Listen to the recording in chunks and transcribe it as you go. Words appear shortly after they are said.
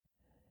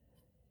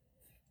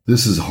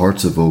This is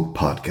Hearts of Oak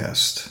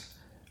Podcast.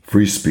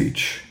 Free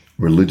speech,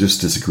 religious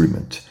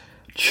disagreement,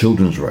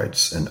 children's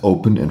rights, and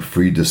open and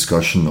free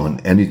discussion on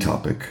any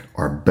topic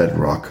are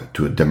bedrock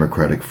to a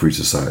democratic free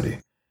society,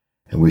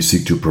 and we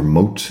seek to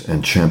promote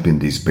and champion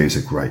these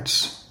basic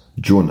rights.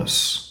 Join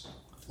us.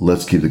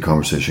 Let's keep the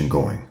conversation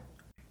going.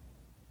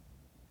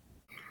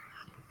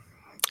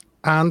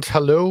 And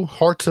hello,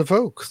 Hearts of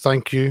Oak.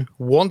 Thank you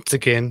once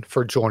again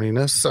for joining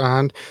us.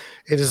 And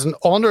it is an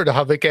honour to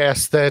have a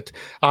guest that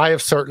I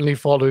have certainly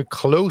followed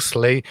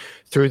closely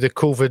through the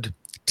COVID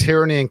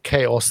tyranny and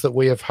chaos that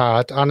we have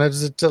had. And it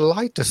is a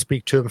delight to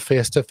speak to him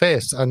face to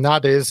face. And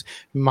that is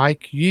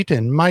Mike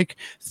Yeadon. Mike,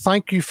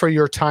 thank you for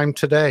your time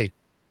today.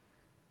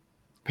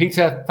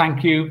 Peter,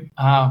 thank you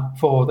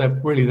for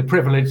the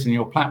privilege and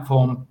your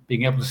platform,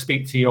 being able to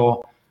speak to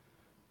your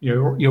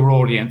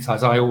audience.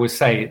 As I always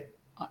say,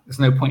 there's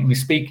no point in me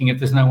speaking if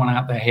there's no one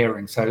out there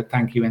hearing. So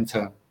thank you in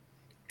turn.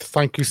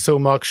 Thank you so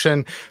much.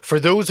 And for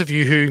those of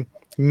you who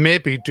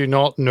maybe do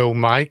not know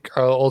Mike,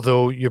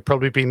 although you've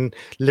probably been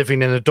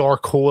living in a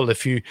dark hole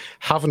if you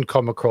haven't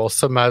come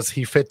across him, as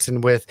he fits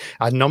in with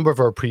a number of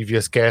our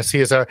previous guests.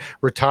 He is a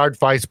retired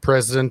vice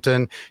president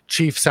and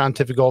chief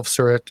scientific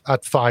officer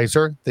at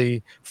Pfizer,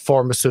 the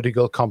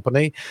pharmaceutical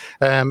company,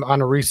 and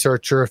a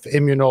researcher of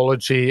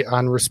immunology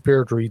and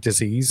respiratory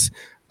disease,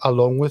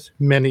 along with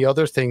many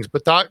other things.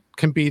 But that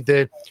can be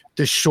the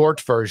short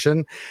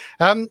version.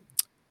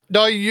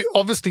 Now,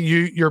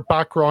 your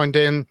background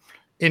in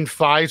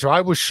Pfizer,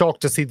 I was shocked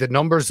to see the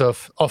numbers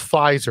of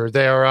Pfizer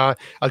there. I'll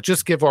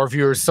just give our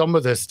viewers some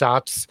of the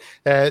stats.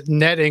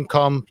 Net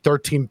income,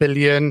 13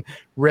 billion,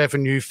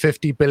 revenue,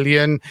 50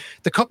 billion.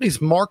 The company's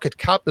market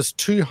cap is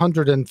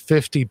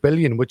 250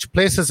 billion, which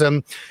places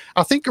them,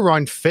 I think,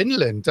 around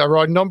Finland,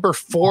 around number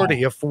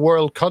 40 of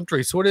world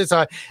countries. So it is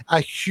a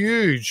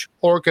huge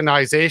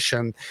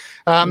organization.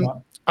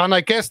 And I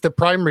guess the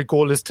primary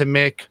goal is to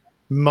make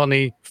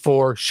money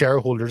for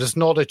shareholders. It's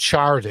not a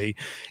charity.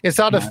 Is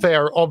that a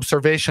fair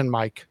observation,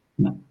 Mike?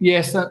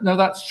 Yes, no,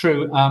 that's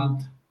true.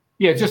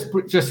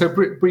 Just so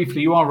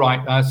briefly, you are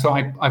right. So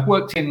I've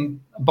worked in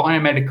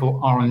biomedical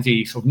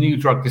R&D, sort of new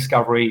drug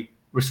discovery,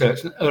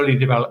 research and early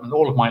development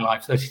all of my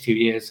life, 32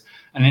 years.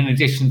 And in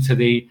addition to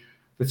the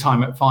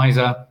time at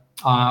Pfizer,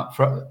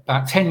 for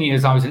about 10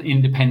 years, I was an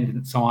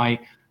independent. So I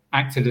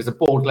acted as a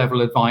board level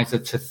advisor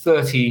to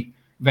 30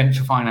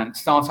 venture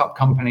finance startup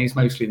companies,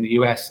 mostly in the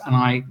US, and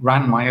I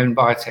ran my own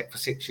biotech for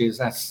 6 years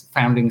as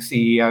founding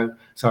CEO.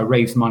 So I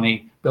raised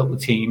money, built the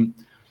team.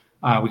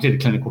 We did a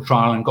clinical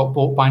trial and got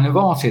bought by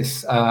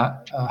Novartis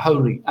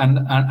wholly. And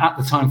at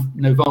the time,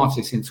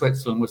 Novartis in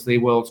Switzerland was the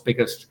world's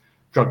biggest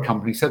drug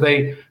company. So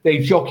they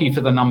jockey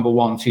for the number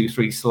 1, 2,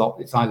 3 slot.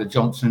 It's either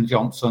Johnson &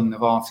 Johnson,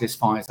 Novartis,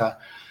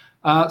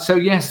 Pfizer. So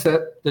yes,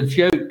 the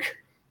joke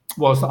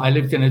was that I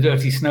lived in a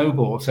dirty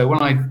snowball. So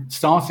when I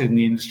started in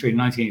the industry in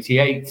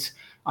 1988,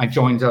 I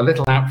joined a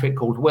little outfit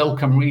called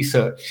Wellcome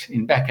Research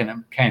in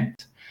Beckenham,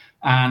 Kent,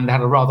 and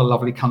had a rather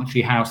lovely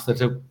country house that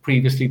had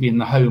previously been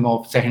the home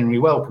of Sir Henry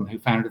Wellcome, who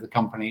founded the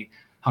company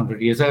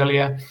 100 years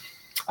earlier.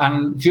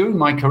 And during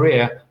my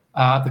career,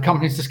 the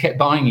companies just kept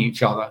buying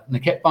each other. And they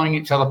kept buying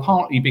each other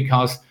partly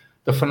because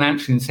the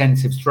financial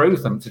incentives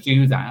drove them to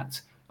do that.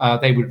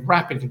 They would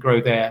rapidly grow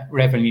their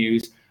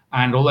revenues.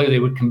 And although they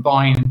would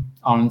combine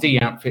R&D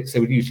outfits, they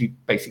would usually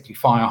basically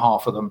fire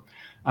half of them.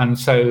 And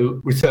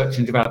so research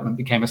and development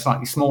became a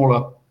slightly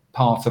smaller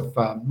part of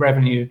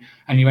revenue,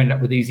 and you end up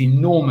with these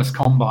enormous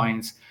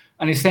combines.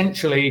 And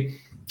essentially,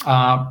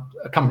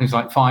 companies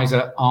like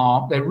Pfizer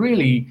they're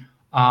really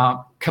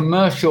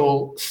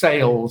commercial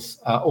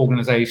sales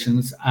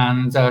organizations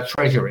and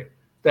treasury.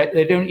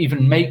 They don't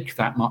even make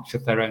that much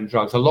of their own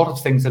drugs. A lot of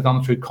things are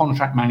done through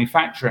contract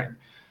manufacturing,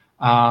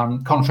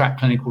 contract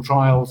clinical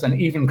trials,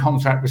 and even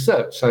contract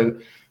research. So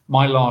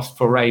my last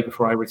foray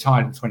before I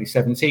retired in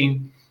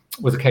 2017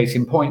 was a case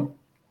in point.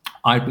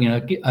 I'd been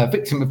a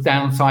victim of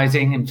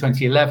downsizing in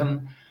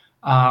 2011.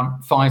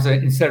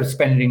 Pfizer, instead of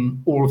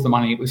spending all of the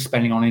money it was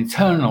spending on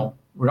internal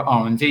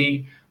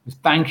R&D, was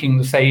banking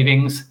the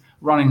savings,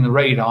 running the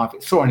radar. If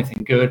it saw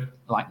anything good,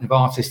 like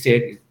Novartis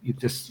did, you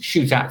just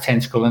shoot out a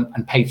tentacle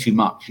and pay too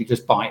much. You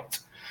just buy it.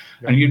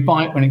 Yeah. And you'd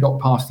buy it when it got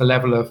past the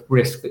level of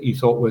risk that you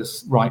thought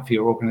was right for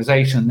your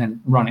organization, then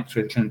run it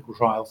through the clinical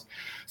trials.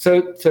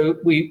 So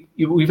we've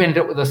ended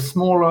up with a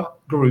smaller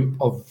group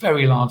of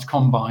very large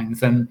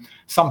combines, and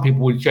some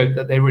people would joke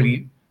that they're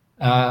really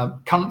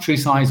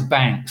country-sized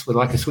banks with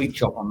like a sweet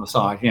shop on the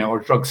side, or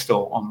a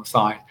drugstore on the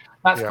side.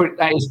 That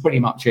is pretty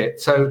much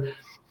it. So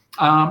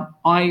I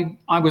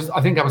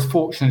think I was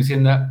fortunate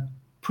in that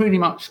pretty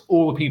much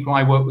all the people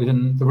I worked with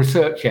in the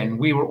research end,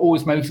 we were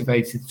always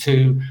motivated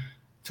to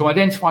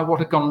identify what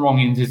had gone wrong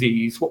in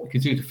disease, what we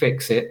could do to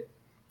fix it,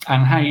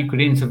 and how you could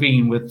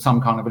intervene with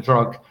some kind of a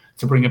drug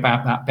to bring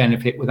about that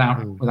benefit without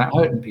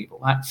hurting people.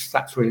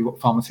 That's really what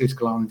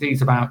pharmaceutical R&D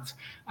is about.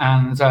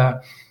 And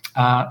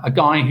a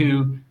guy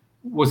who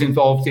was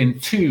involved in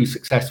 2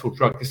 successful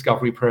drug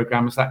discovery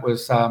programs, that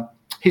was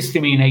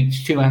histamine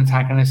H2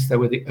 antagonists. They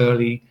were the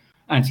early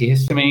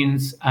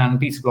antihistamines,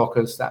 and beta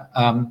blockers. That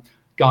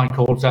guy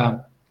called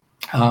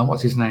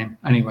what's his name?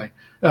 Anyway,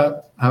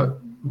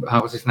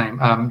 how was his name?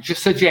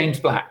 Sir James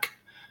Black,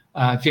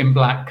 Jim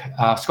Black,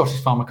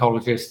 Scottish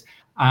pharmacologist.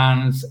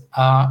 And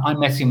I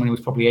met him when he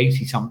was probably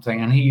 80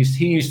 something, and he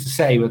used to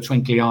say with a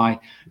twinkly eye,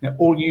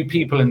 all you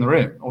people in the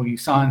room, all you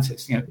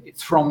scientists,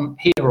 it's from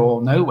here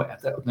or nowhere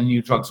that the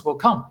new drugs will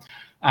come.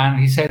 And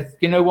he said,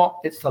 you know what?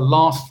 It's the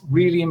last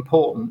really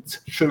important,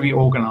 truly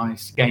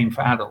organized game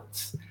for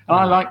adults. And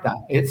I like that.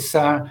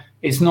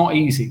 It's not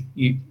easy.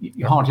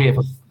 You hardly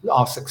ever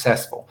are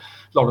successful.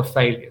 A lot of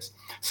failures.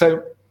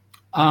 So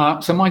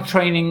my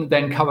training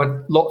then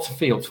covered lots of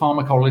fields: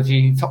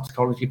 pharmacology,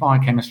 toxicology,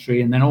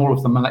 biochemistry, and then all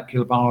of the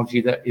molecular biology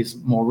that is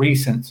more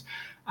recent.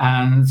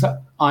 And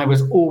I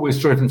was always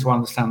driven to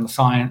understand the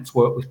science,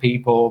 work with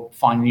people,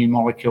 find new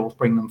molecules,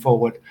 bring them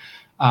forward,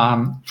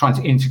 trying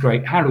to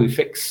integrate how do we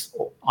fix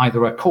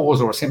either a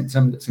cause or a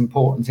symptom that's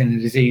important in a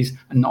disease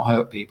and not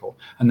hurt people,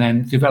 and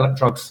then develop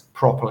drugs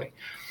properly.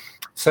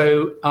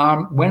 So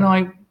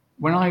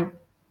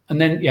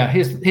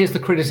here's the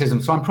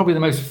criticism. So I'm probably the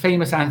most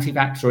famous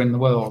anti-vaxxer in the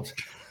world,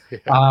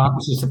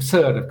 which is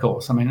absurd, of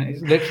course. I mean,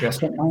 it's literally, I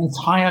spent my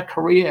entire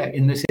career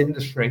in this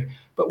industry.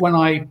 But when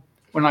I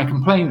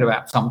complained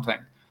about something,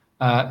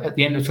 at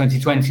the end of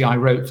 2020, I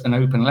wrote an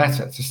open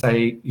letter to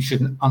say you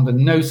should, under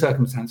no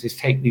circumstances,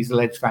 take these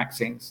alleged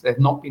vaccines. They've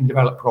not been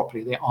developed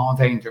properly. They are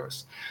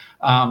dangerous.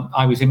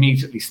 I was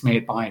immediately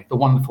smeared by the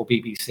wonderful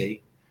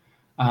BBC.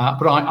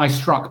 But I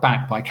struck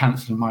back by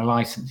cancelling my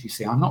license. You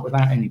see, I'm not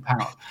without any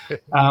power.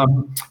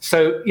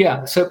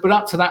 But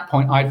up to that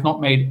point, I've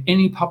not made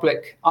any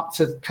public, up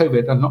to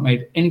COVID, I've not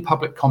made any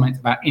public comment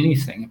about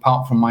anything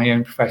apart from my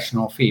own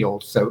professional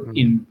field. So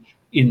in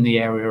the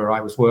area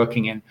I was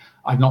working in,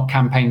 I've not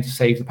campaigned to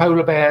save the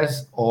polar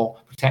bears or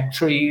protect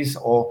trees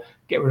or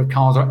get rid of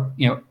cars.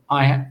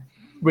 I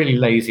really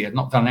lazy. I've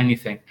not done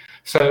anything.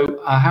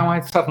 So how I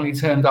suddenly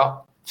turned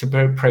up to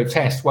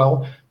protest?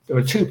 Well, there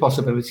are two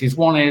possibilities.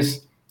 One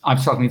is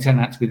I've suddenly turned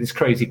out to be this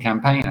crazy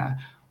campaigner.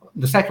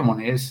 The second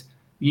one is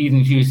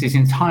Eden's used his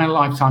entire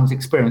lifetime's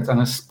experience and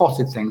has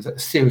spotted things that are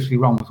seriously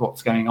wrong with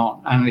what's going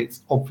on. And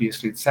it's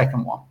obviously the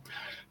second one.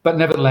 But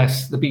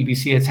nevertheless, the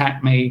BBC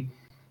attacked me.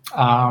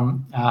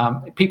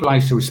 People I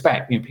used to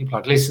respect, people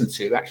I'd listened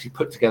to, actually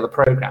put together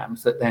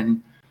programs that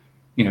then,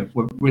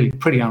 were really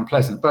pretty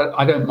unpleasant. But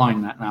I don't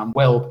mind that now. I'm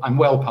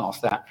well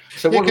past that.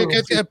 So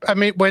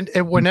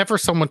whenever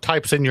someone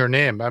types in your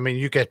name,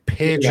 you get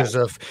pages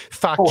of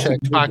fact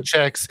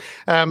checks.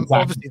 Exactly.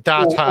 Obviously,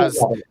 that has,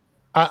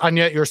 and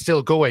yet you're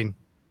still going.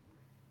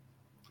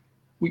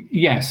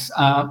 Yes,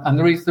 and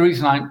the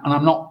reason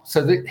I'm not.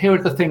 So here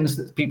are the things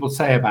that people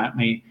say about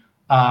me.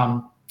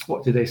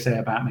 What do they say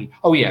about me?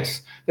 Oh,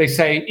 yes. They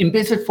say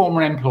embittered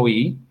former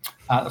employee.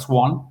 That's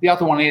one. The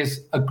other one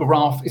is a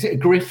graft. Is it a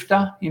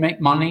grifter? You make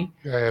money.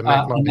 Make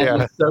money.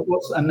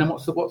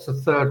 What's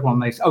the third one?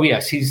 They say, oh,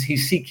 yes,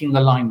 he's seeking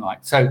the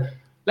limelight. So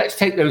let's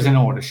take those in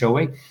order, shall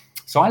we?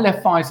 So I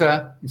left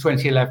Pfizer in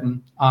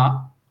 2011.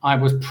 I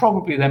was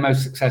probably their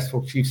most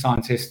successful chief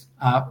scientist.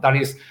 That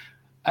is,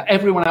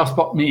 everyone else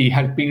but me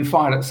had been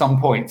fired at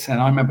some point.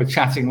 And I remember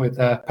chatting with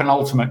the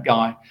penultimate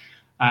guy.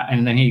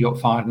 And then he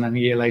got fired, and then a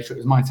year later it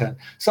was my turn.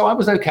 So I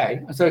was okay.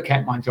 I was okay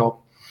at my job.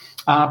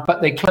 But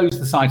they closed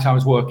the site I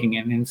was working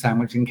in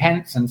Sandwich in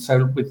Kent. And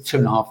so with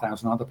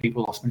 2,500 other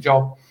people lost my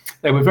job.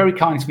 They were very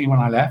kind to me when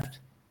I left.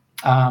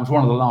 I was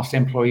one of the last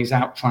employees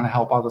out trying to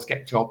help others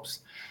get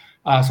jobs.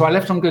 So I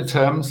left on good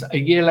terms. A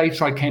year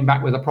later, I came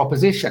back with a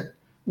proposition,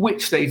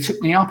 which they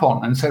took me up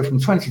on. And so from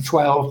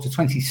 2012 to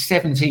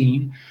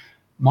 2017,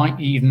 Mike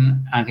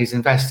Eden and his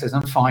investors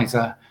and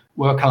Pfizer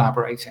were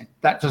collaborating.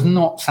 That does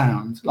not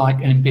sound like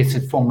an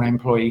embittered former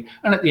employee.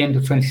 And at the end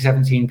of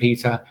 2017,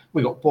 Peter,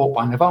 we got bought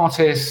by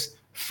Novartis.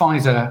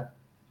 Pfizer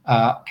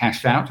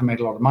cashed out and made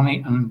a lot of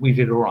money, and we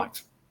did all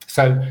right.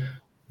 So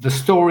the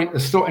story,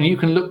 and you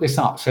can look this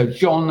up. So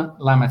John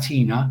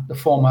Lamattina, the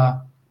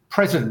former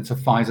president of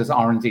Pfizer's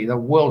R&D, the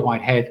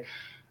worldwide head,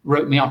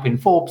 wrote me up in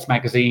Forbes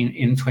magazine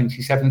in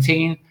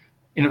 2017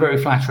 in a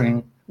very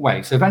flattering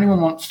way. So if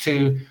anyone wants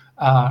to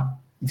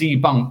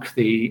debunk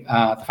the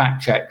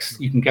fact checks,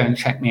 you can go and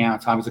check me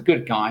out. I was a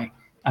good guy,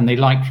 and they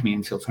liked me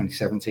until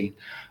 2017.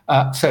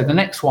 So the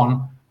next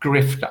one,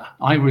 grifter.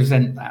 I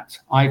resent that.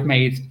 I've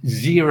made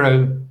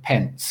 0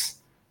 pence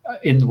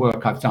in the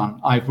work I've done.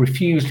 I've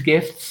refused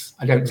gifts.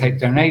 I don't take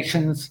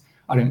donations.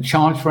 I don't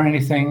charge for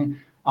anything.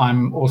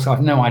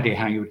 I've no idea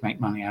how you would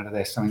make money out of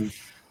this.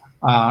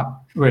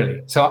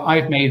 Really. So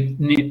I've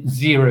made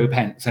 0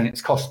 pence, and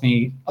it's cost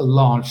me a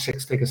large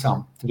 6-figure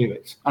sum to do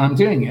it. And I'm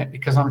doing it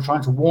because I'm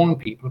trying to warn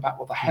people about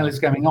what the hell is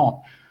going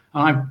on.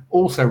 And I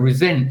also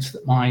resent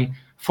that my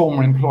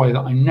former employer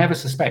that I never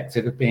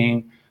suspected of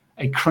being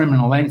a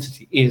criminal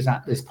entity is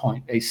at this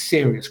point a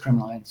serious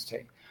criminal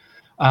entity.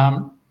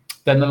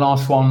 Then the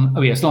last one,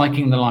 oh yes,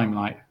 liking the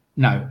limelight.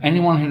 No,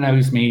 anyone who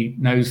knows me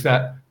knows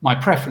that my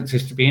preference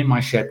is to be in my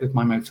shed with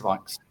my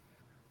motorbikes.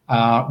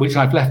 Which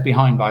I've left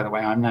behind, by the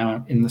way. I'm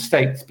now in the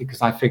States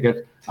because I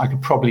figured I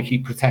could probably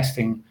keep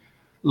protesting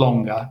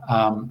longer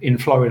in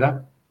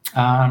Florida.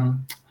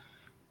 I'm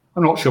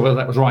not sure whether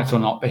that was right or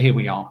not, but here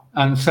we are.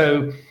 And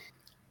so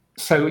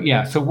So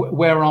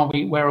where are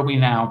we? Where are we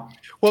now?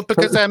 Well,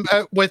 because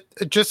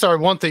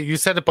one thing you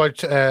said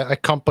about a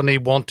company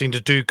wanting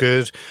to do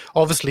good,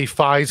 obviously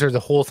Pfizer, the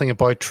whole thing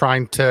about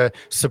trying to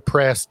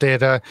suppress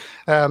data,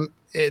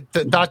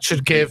 that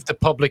should give the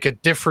public a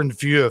different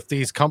view of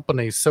these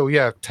companies. So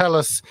tell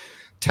us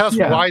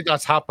why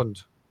that's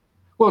happened.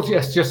 Well,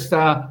 yes,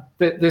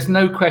 there's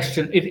no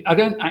question. I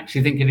don't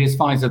actually think it is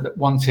Pfizer that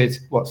wanted.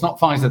 Well, it's not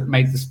Pfizer that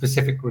made the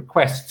specific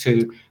request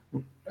to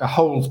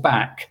hold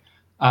back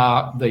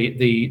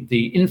the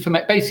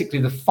basically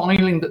the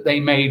filing that they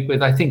made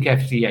with, I think,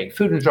 FDA,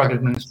 Food and Drug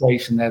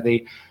Administration.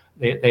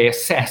 They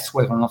assess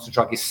whether or not a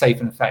drug is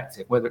safe and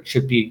effective, whether it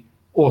should be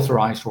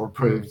authorized or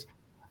approved.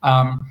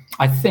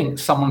 I think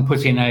someone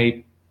put in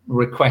a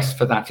request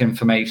for that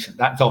information,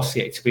 that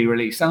dossier, to be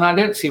released, and I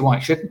don't see why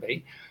it shouldn't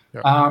be.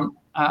 Yeah.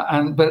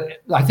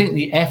 But I think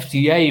the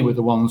FDA were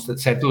the ones that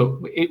said, look,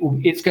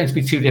 it's going to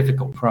be too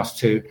difficult for us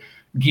to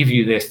give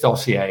you this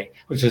dossier,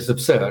 which is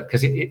absurd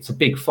because it's a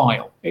big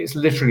file. It's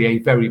literally a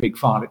very big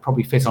file. It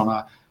probably fits on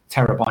a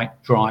terabyte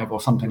drive or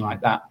something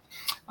like that.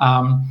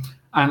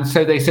 And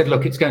so they said,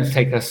 look, it's going to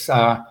take us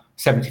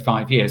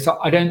 75 years. So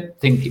I don't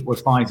think it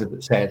was Pfizer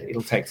that said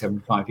it'll take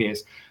 75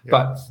 years. Yeah.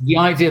 But the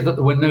idea that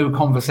there were no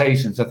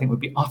conversations, I think, would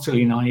be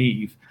utterly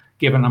naive,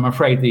 given, I'm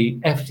afraid, the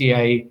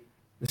FDA,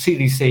 the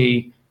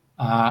CDC,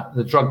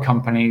 the drug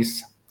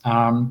companies,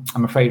 I'm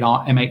afraid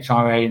our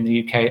MHRA in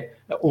the UK,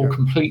 are all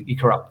completely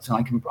corrupt, and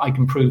I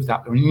can prove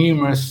that. There are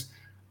numerous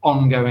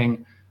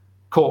ongoing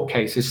court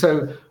cases.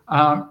 So,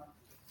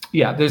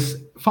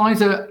 there's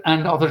Pfizer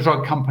and other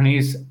drug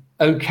companies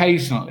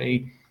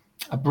occasionally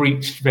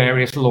breached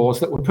various laws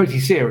that were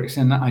pretty serious,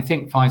 and I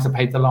think Pfizer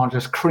paid the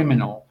largest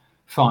criminal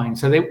fine.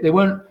 So they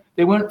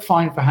weren't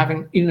fined for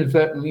having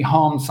inadvertently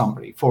harmed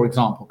somebody, for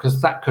example,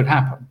 because that could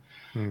happen.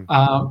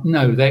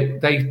 No,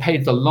 they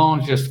paid the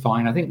largest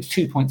fine. I think it's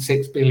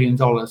 $2.6 billion.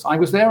 I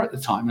was there at the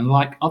time, and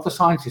like other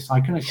scientists,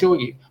 I can assure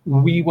you,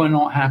 we were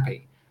not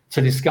happy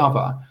to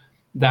discover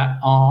that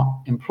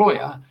our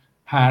employer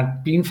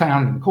had been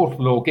found in court of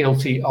law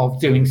guilty of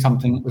doing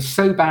something that was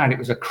so bad it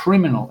was a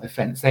criminal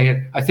offence.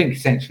 I think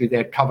essentially they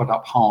had covered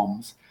up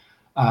harms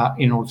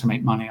in order to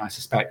make money, I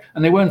suspect.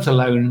 And they weren't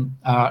alone.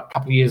 A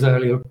couple of years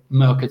earlier,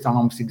 Merck had done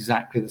almost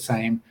exactly the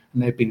same,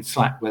 and they've been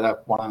slapped with a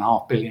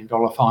 $1.5 billion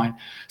fine.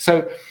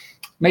 So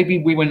maybe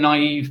we were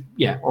naive.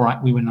 Yeah, all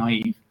right, we were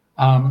naive.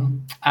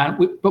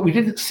 But we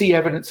didn't see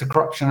evidence of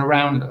corruption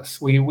around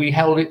us. We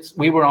held it.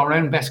 We were our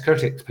own best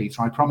critics,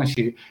 Peter, I promise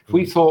you. If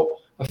we thought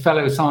a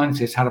fellow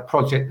scientist had a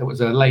project that was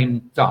a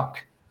lame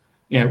duck,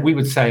 we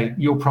would say,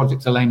 your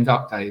project's a lame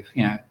duck, Dave.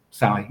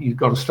 Sally, you've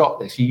got to stop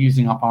this. You're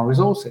using up our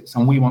resources,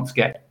 and we want to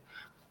get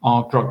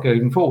our drug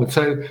going forward.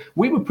 So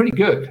we were pretty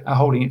good at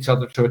holding each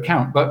other to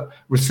account, but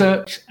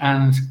research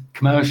and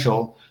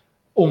commercial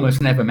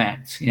almost never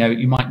met.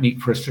 You might meet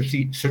for a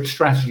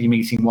strategy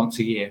meeting once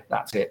a year.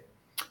 That's it.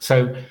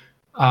 So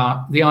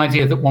the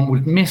idea that one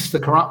would miss the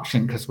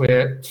corruption because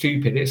we're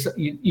stupid,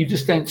 you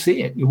just don't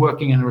see it. You're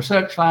working in a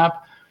research lab,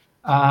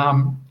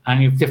 and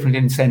you have different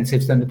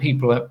incentives than the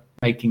people are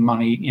making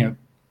money,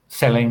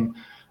 selling.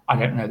 I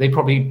don't know. They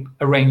probably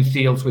arrange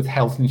deals with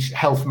health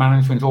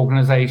management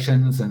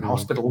organizations and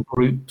hospital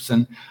groups,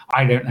 and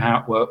I don't know how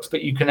it works.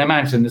 But you can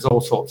imagine there's all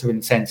sorts of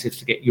incentives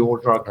to get your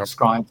drug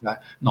prescribed,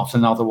 not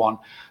another one.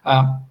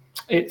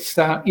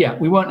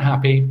 We weren't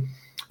happy,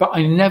 but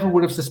I never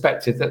would have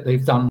suspected that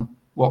they've done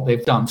what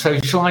they've done. So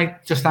shall I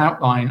just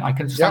outline? I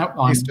can just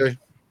outline.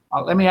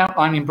 Let me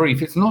outline in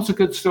brief. It's not a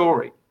good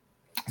story.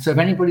 So if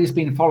anybody's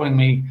been following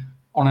me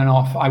on and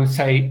off, I would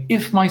say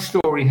if my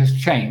story has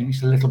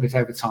changed a little bit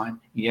over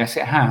time, yes,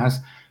 it has.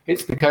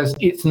 It's because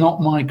it's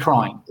not my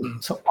crime.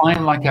 So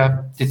I'm like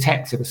a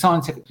detective, a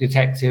scientific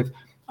detective,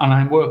 and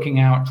I'm working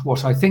out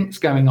what I think is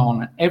going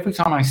on. Every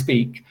time I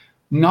speak,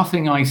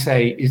 nothing I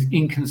say is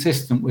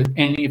inconsistent with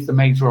any of the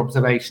major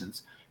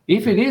observations.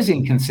 If it is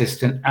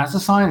inconsistent, as a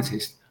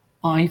scientist,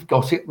 I've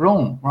got it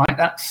wrong, right?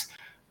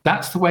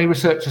 That's the way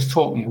researchers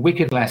taught me, a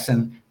wicked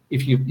lesson.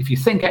 If you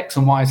think X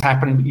and Y is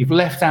happening, but you've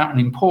left out an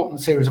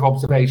important series of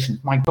observations,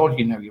 my God,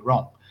 you're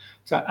wrong.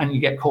 So, and you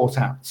get caught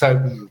out.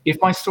 So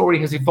if my story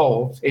has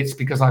evolved, it's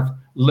because I've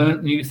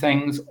learned new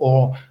things,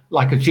 or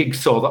like a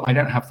jigsaw that I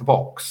don't have the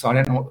box. So I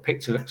don't know what the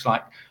picture looks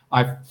like.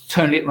 I've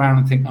turned it around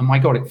and think, oh my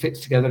God, it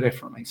fits together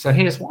differently. So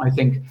here's what I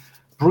think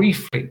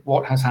briefly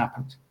what has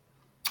happened.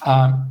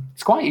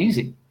 It's quite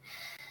easy.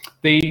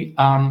 The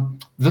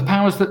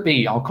powers that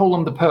be, I'll call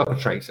them the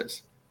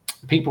perpetrators,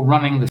 the people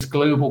running this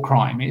global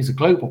crime. It is a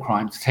global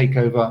crime to take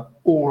over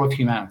all of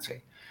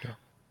humanity.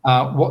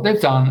 What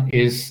they've done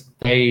is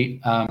they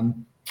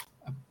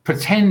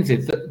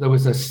pretended that there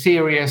was a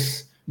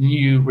serious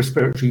new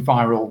respiratory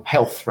viral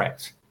health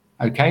threat.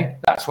 Okay,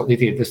 that's what they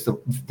did,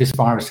 this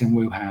virus in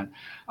Wuhan.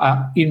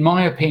 In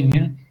my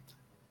opinion,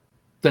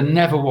 there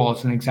never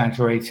was an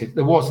exaggerated,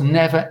 there was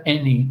never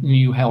any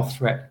new health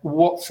threat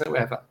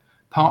whatsoever.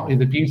 Partly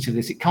the beauty of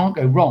this, it can't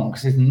go wrong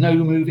because there's no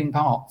moving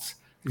parts.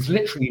 There's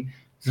literally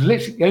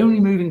the only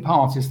moving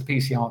part is the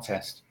PCR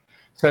test.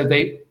 So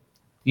the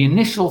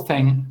initial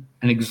thing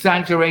an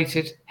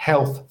exaggerated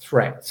health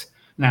threat.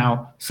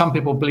 Now, some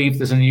people believe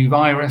there's a new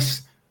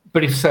virus,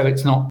 but if so,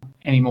 it's not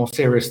any more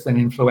serious than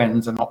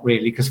influenza, not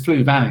really, because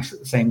flu vanished at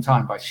the same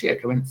time by sheer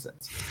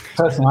coincidence.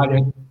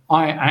 Personally,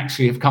 I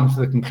actually have come to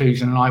the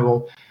conclusion, and I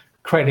will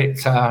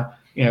credit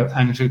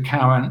Andrew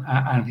Cowan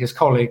and his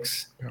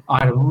colleagues. Yeah. I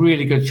had a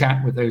really good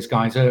chat with those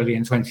guys early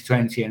in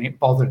 2020, and it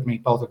bothered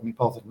me.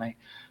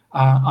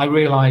 I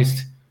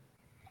realized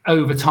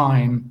over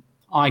time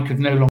I could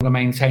no longer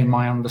maintain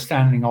my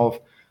understanding of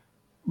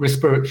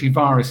respiratory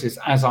viruses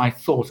as I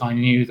thought I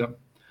knew them.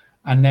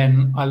 And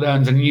then I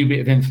learned a new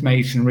bit of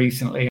information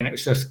recently, and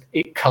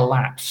it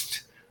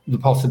collapsed the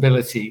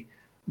possibility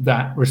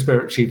that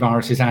respiratory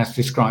viruses as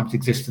described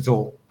exist at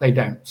all. They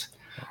don't.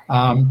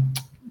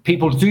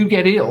 People do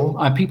get ill.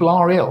 People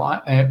are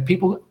ill.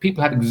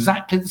 People have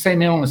exactly the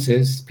same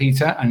illnesses,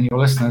 Peter and your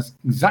listeners,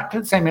 exactly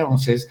the same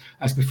illnesses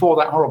as before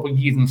that horrible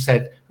heathen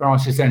said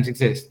viruses don't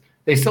exist.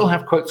 They still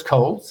have, quotes,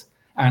 colds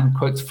and,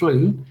 quotes,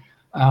 flu.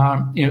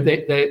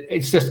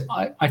 It's just,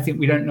 I think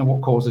we don't know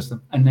what causes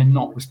them, and they're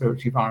not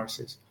respiratory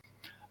viruses.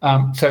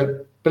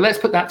 But let's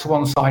put that to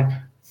one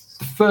side.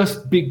 The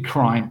first big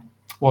crime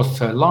was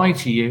to lie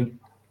to you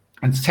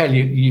and to tell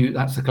you,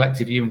 that's the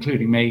collective you,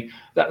 including me,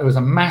 that there was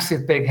a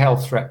massive big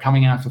health threat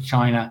coming out of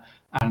China.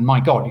 And my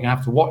God, you're going to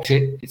have to watch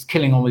it. It's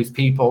killing all these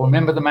people.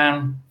 Remember the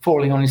man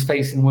falling on his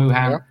face in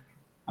Wuhan? Yeah.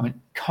 I mean,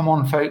 come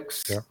on,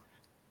 folks. Yeah.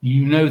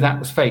 You know that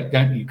was fake,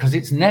 don't you? Because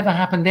it's never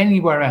happened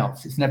anywhere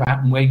else. It's never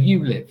happened where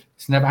you live.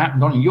 It's never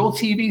happened on your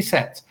TV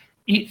set.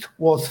 It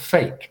was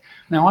fake.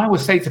 Now, I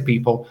always say to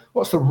people,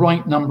 what's the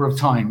right number of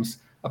times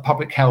a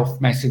public health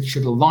message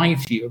should lie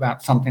to you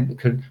about something that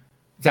could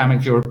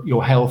damage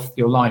your health,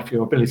 your life,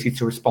 your ability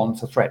to respond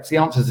to threats? The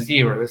answer is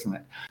 0, isn't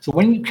it? So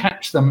when you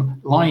catch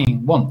them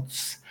lying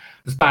once,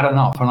 it's bad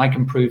enough, and I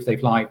can prove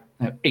they've lied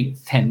 8,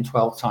 10,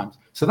 12 times.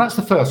 So that's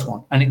the first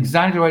one, an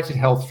exaggerated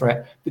health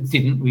threat that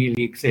didn't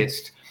really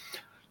exist.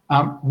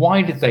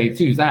 Why did they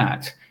do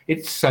that?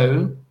 It's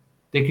so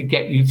they could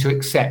get you to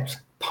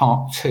accept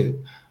part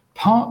 2.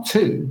 Part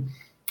 2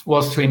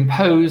 was to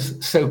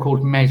impose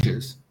so-called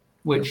measures,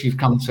 which you've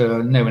come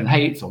to know and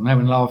hate or know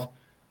and love: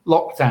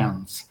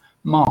 lockdowns,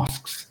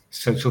 masks,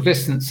 social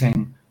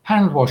distancing,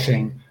 hand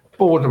washing,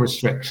 border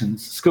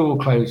restrictions, school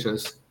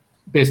closures,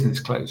 business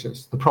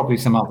closures. There are probably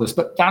some others,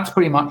 but that's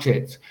pretty much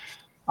it.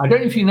 I don't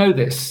know if you know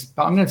this,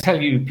 but I'm going to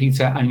tell you,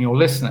 Peter, and your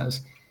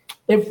listeners,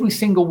 every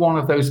single one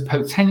of those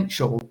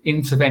potential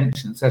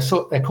interventions,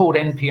 they're called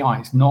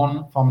NPIs,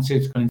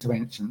 non-pharmaceutical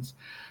interventions.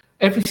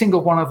 Every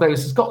single one of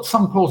those has got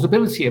some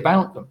plausibility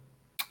about them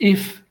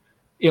if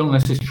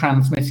illness is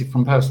transmitted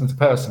from person to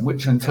person,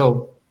 which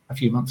until a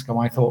few months ago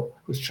I thought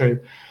was true.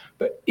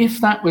 But if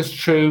that was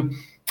true,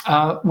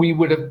 we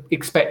would have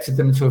expected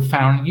them to have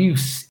found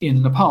use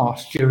in the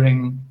past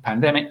during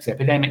pandemics,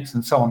 epidemics,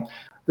 and so on.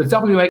 The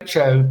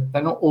WHO,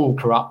 they're not all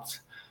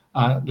corrupt.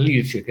 The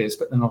leadership is,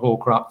 but they're not all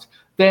corrupt.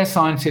 Their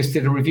scientists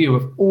did a review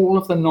of all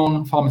of the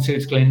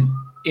non-pharmaceutical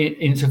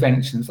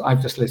interventions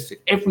I've just listed,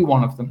 every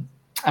one of them.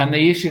 And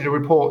they issued a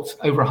report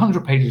over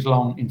 100 pages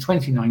long in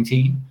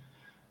 2019,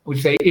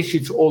 which they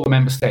issued to all the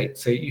member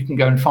states. So you can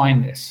go and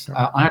find this.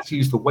 I had to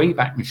use the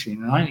Wayback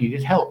Machine, and I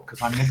needed help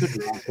because I'm no good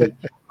with it.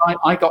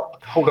 I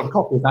got hold of a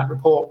copy of that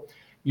report.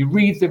 You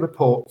read the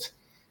report.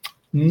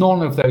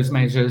 None of those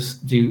measures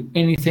do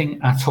anything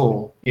at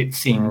all, it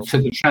seems, to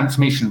the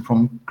transmission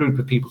from group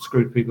of people to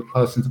group of people,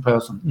 person to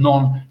person.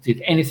 None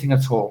did anything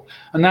at all.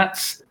 And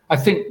that's, I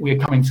think we're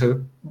coming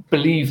to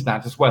believe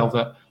that as well,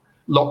 that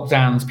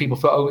lockdowns, people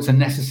thought, oh, it's a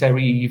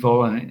necessary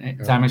evil and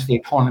it damaged the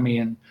economy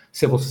and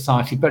civil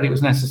society, but it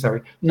was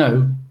necessary.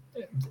 No,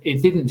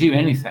 it didn't do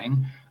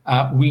anything.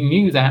 We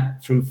knew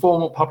that through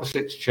formal published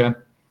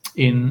literature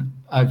in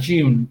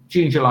June,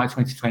 July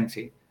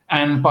 2020.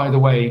 And by the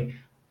way,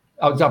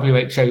 our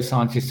WHO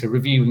scientists are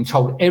reviewed and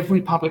told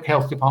every public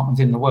health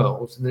department in the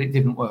world that it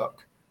didn't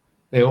work.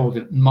 They all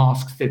did.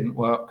 Masks didn't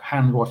work.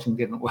 Hand washing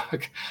didn't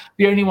work.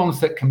 The only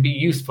ones that can be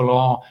useful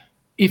are,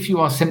 if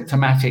you are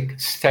symptomatic,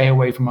 stay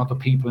away from other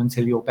people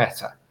until you're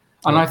better.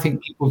 And I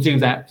think people do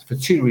that for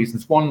 2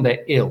 reasons. One,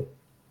 they're ill.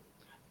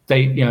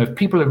 If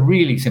people are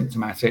really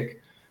symptomatic,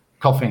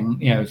 coughing,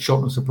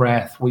 shortness of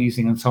breath,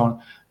 wheezing, and so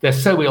on, they're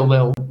so ill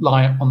they'll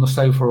lie on the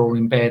sofa or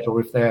in bed, or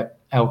if they're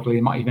elderly,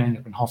 they might even end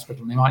up in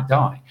hospital and they might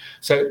die.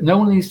 So no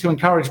one needs to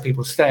encourage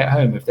people to stay at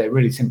home if they're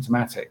really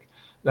symptomatic.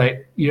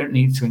 You don't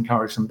need to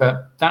encourage them.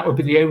 But that would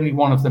be the only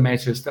one of the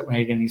measures that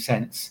made any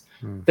sense.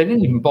 They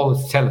didn't even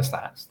bother to tell us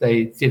that.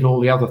 They did all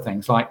the other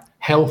things, like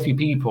healthy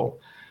people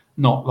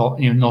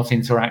not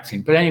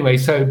interacting. But anyway,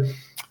 so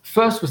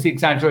first was the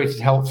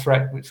exaggerated health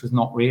threat, which was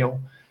not real.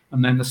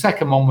 And then the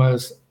second one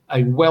was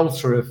a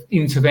welter of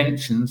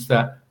interventions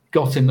that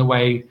got in the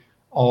way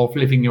of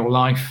living your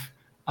life.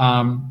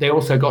 They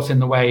also got in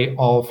the way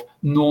of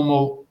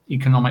normal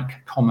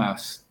economic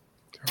commerce.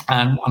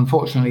 And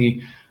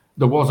unfortunately,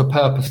 there was a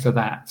purpose to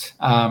that.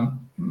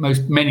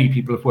 Many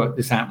people have worked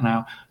this out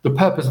now. The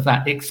purpose of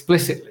that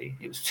explicitly,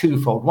 it was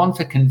twofold. One,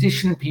 to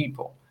condition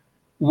people.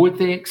 Would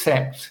they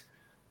accept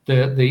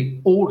the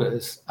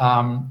orders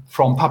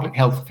from public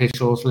health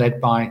officials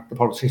led by the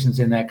politicians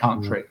in their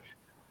country.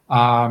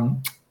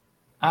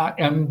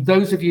 And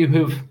those of you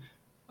who've,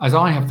 as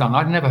I have done,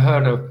 I'd never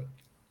heard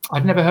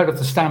of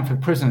the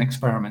Stanford Prison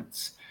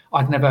experiments.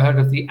 I'd never heard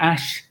of the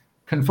Asch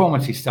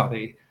conformity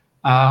study.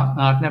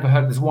 And I'd never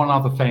heard, there's one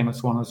other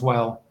famous one as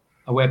well,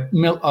 where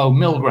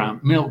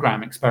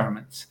Milgram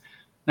experiments.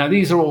 Now,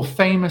 these are all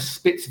famous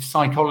bits of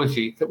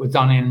psychology that were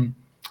done in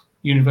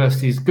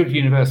universities, good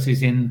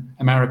universities in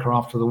America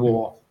after the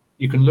war.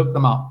 You can look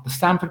them up. The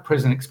Stanford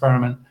Prison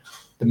experiment,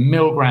 the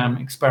Milgram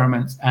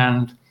experiments,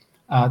 and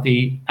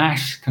the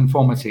Asch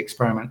conformity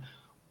experiment.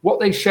 What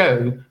they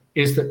show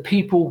is that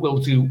people will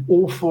do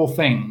awful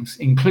things,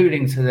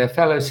 including to their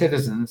fellow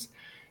citizens,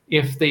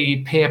 if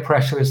the peer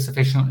pressure is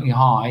sufficiently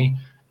high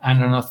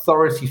and an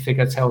authority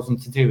figure tells them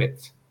to do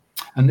it.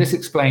 And this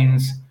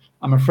explains,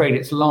 I'm afraid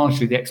it's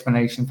largely the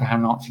explanation for how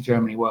Nazi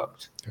Germany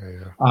worked.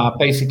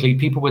 Basically,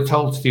 people were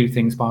told to do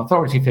things by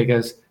authority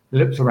figures. They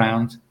looked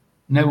around,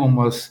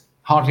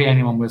 hardly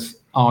anyone was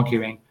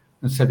arguing,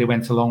 and so they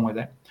went along with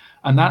it.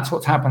 And that's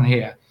what's happened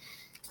here.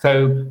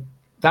 So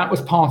that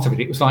was part of it.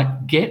 It was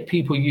like, get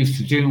people used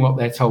to doing what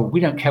they're told. We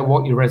don't care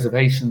what your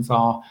reservations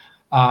are,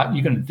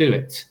 you're going to do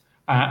it.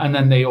 And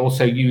then they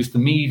also used the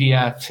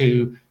media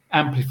to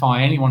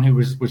amplify anyone who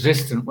was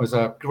resistant was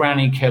a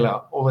granny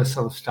killer, all this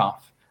sort of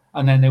stuff.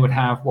 And then they would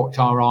have Watch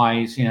Our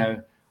Eyes,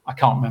 I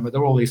can't remember.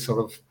 There were all these sort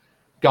of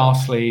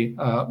ghastly,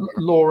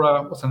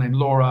 Laura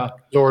Dodsworth.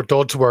 Laura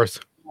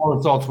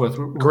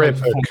Dodsworth. Great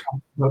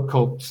book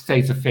called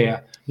State of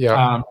Fear.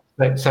 Yeah.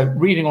 So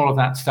reading all of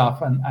that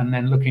stuff and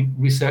then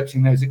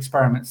researching those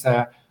experiments,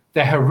 they're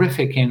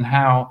horrific in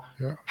how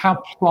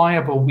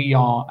pliable we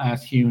are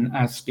as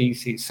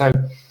species. So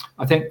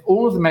I think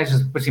all of the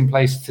measures put in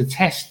place to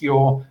test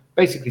your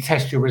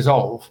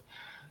resolve,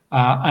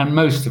 and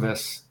most of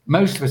us,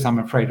 I'm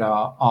afraid,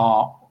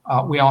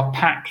 we are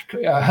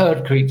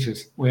herd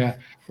creatures. We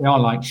are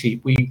like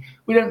sheep. We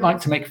don't like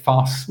to make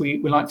fuss. We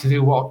like to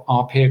do what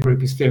our peer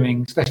group is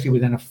doing, especially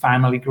within a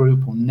family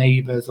group or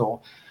neighbours or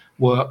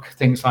work,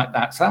 things like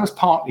that. So that was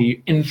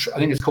partly, I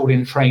think it's called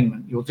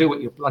entrainment. You'll do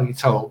what you're bloody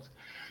told.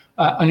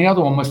 And the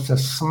other one was to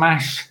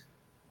smash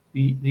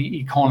the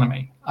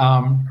economy.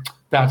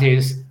 That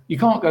is, you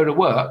can't go to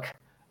work,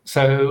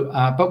 so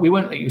but we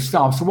won't let you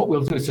starve. So what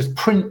we'll do is just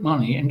print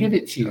money and give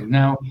it to you.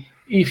 Now,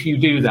 if you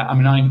do that, I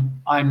mean,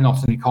 I'm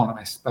not an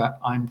economist, but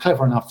I'm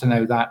clever enough to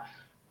know that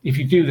if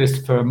you do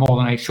this for more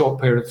than a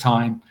short period of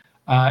time,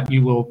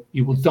 you will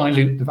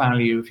dilute the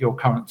value of your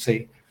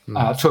currency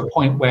to a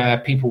point where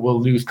people will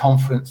lose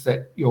confidence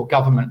that your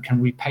government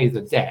can repay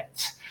the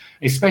debt,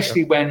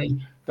 especially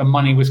when the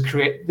money was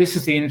created. This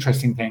is the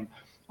interesting thing.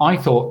 I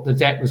thought the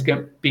debt was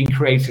being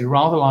created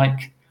rather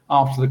like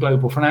after the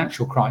global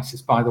financial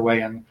crisis, by the way,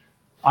 and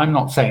I'm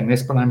not saying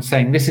this, but I'm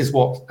saying this is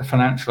what the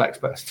financial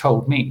experts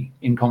told me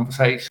in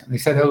conversation. They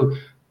said, oh,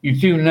 you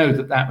do know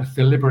that was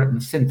deliberate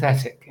and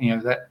synthetic,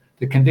 that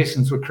the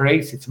conditions were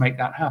created to make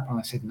that happen.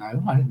 I said,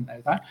 no, I didn't know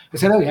that. They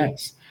said, oh,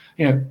 yes,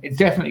 it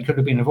definitely could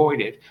have been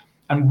avoided.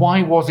 And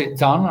why was it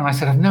done? And I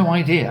said, I have no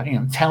idea,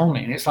 tell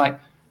me. And it's like,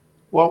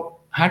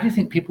 well, how do you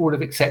think people would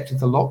have accepted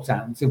the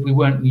lockdowns if we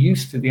weren't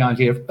used to the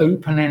idea of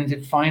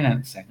open-ended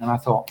financing? And I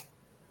thought,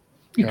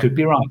 you could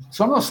be right.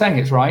 So I'm not saying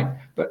it's right,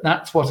 but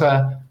that's what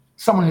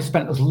someone who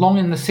spent as long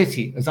in the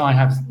city as I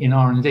have in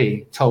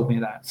R&D told me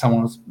that.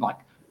 Someone was like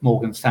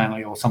Morgan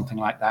Stanley or something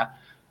like that,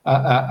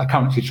 a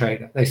currency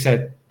trader. They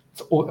said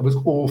it was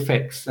all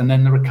fixed. And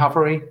then the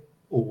recovery,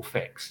 all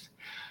fixed.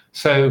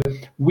 So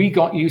we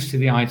got used to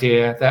the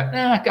idea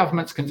that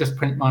governments can just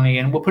print money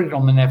and we'll put it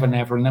on the Never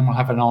Never and then we'll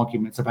have an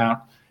argument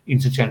about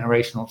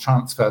intergenerational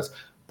transfers.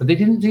 But they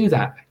didn't do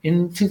that.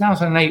 In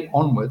 2008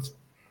 onwards,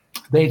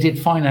 they did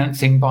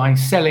financing by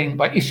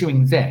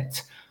issuing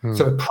debt.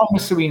 So a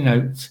promissory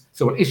note.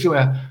 So we'll issue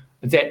a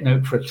debt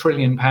note for £1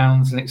 trillion,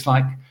 and it's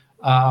like,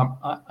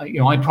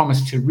 I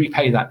promise to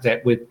repay that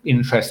debt with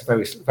interest,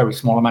 very, very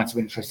small amounts of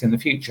interest in the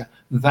future.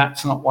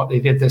 That's not what they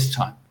did this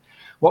time.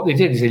 What they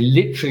did is they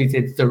literally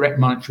did direct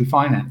monetary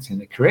financing.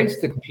 They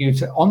created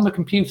on the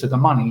computer the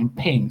money and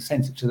ping,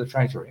 sent it to the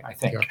treasury, I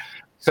think. Yeah.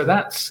 So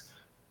that's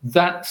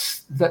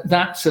as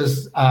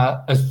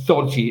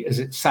dodgy as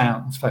it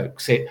sounds,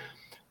 folks.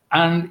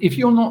 And if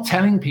you're not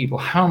telling people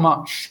how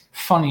much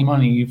funny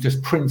money you've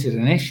just printed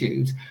and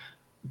issued,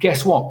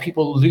 guess what?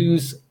 People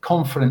lose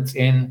confidence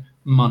in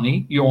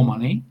money, your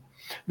money.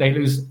 They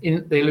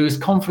lose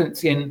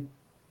confidence in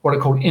what are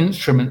called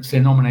instruments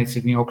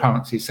denominated in your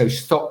currency, so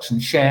stocks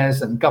and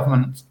shares and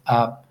government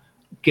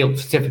gilt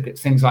certificates,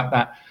 things like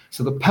that.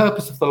 So the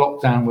purpose of the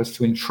lockdown was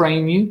to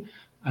entrain you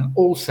and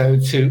also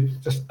to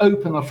just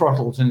open the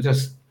throttles and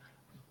just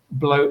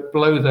blow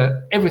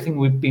everything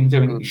we've been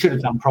doing, we should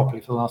have done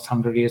properly for the last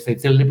 100 years. They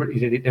deliberately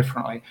did it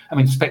differently. I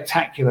mean,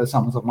 spectacular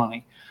sums of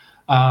money.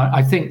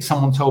 I think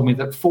someone told me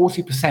that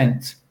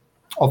 40%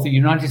 of the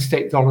United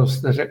States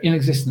dollars that are in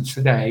existence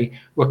today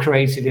were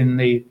created in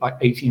the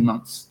 18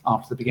 months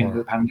after the beginning of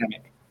the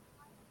pandemic.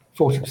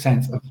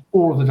 40% of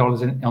all of the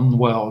dollars on the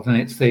world, and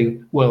it's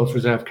the world's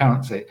reserve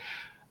currency.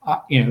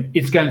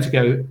 there's going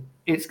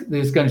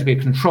to be a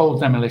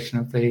controlled demolition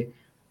of the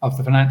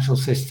financial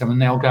system,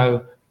 and they'll go,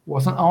 it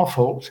wasn't our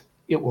fault,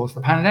 it was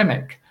the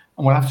pandemic,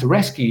 and we'll have to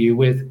rescue you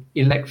with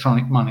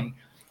electronic money.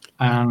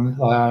 And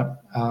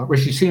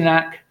Rishi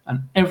Sunak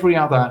and every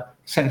other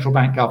central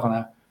bank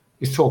governor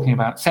is talking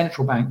about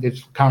central bank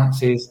digital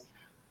currencies,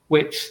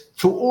 which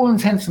to all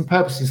intents and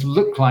purposes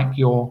look like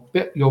your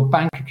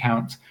bank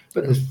account,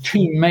 but there's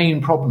two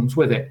main problems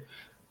with it.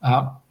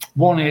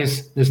 One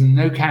is there's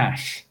no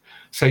cash,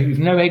 so you've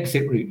no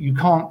exit route. You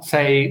can't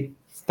say,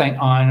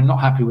 I'm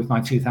not happy with my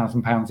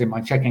 £2,000 in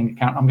my checking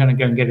account, I'm going to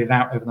go and get it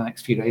out over the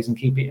next few days and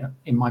keep it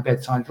in my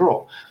bedside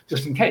drawer,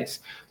 just in case.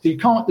 So you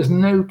can't, there's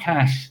no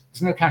cash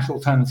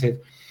alternative.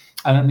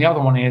 And then the other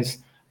one is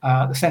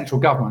the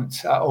central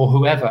government or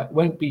whoever. It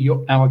won't be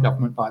our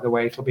government, by the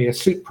way. It'll be a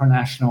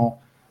supranational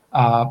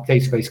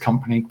database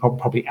company,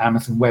 probably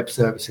Amazon Web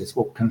Services,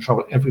 will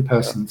control every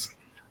person's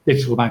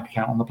digital bank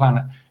account on the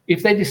planet.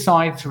 If they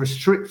decide to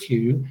restrict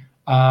you,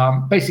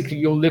 basically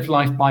you'll live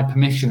life by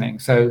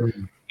permissioning. So if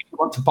you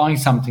want to buy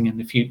something in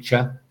the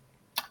future,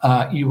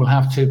 you will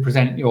have to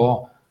present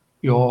your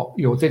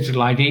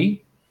digital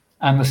ID,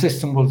 and the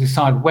system will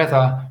decide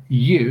whether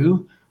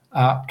you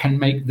can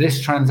make this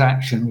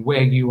transaction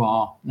where you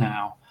are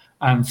now.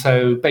 And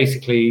so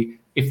basically,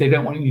 if they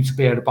don't want you to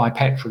be able to buy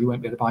petrol, you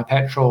won't be able to buy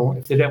petrol.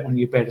 If they don't want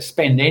you to be able to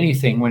spend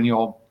anything when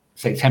you're,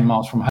 say, 10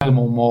 miles from home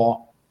or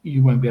more,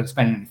 you won't be able to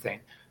spend anything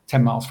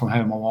 10 miles from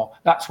home or more.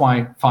 That's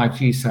why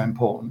 5G is so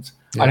important.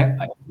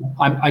 Yeah.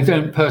 I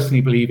don't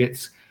personally believe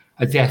it's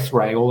a death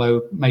ray,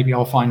 although maybe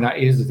I'll find out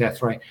it is a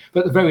death ray.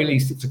 But at the very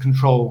least, it's a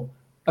control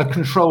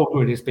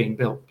grid is being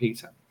built,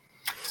 Peter.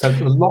 So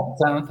the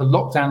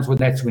lockdowns were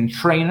there to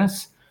entrain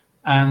us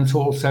and to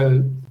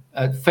also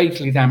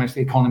fatally damage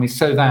the economy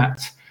so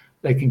that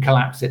they can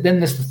collapse it. Then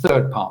there's the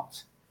third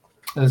part.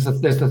 There's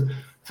the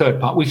third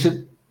part. We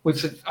should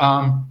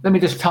let me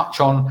just touch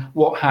on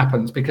what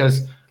happens,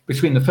 because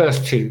between the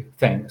first two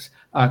things,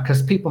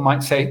 because people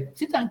might say,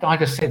 did that guy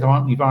just say there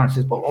aren't any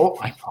viruses? But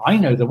I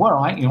know there were.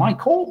 I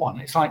caught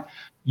one. It's like,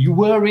 you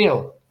were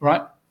ill,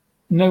 right?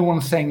 No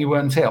one's saying you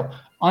weren't ill.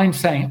 I'm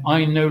saying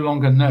I no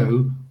longer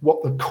know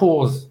what the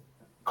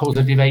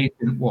causative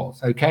agent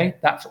was. Okay,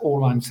 that's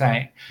all I'm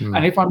saying.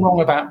 And if I'm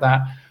wrong about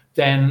that,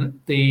 then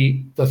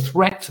the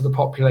threat to the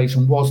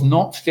population was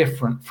not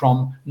different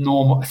from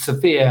normal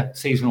severe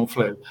seasonal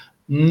flu,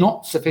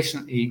 not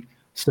sufficiently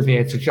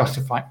severe to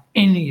justify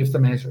any of the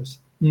measures,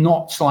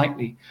 not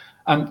slightly.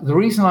 The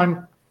reason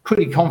I'm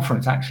pretty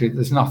confident, actually,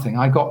 there's nothing.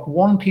 I got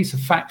one piece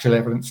of factual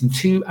evidence and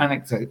two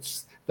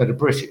anecdotes that are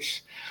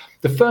British.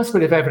 The first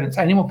bit of evidence,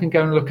 anyone can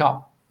go and look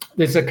up.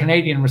 There's a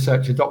Canadian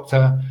researcher,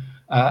 Dr.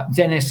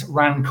 Dennis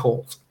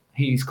Rancourt.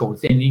 He's called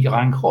Denis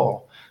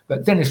Rancourt,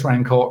 but Dennis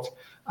Rancourt,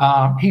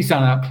 he's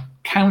done a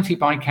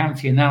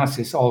county-by-county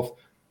analysis of,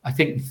 I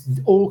think,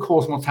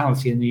 all-cause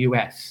mortality in the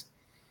US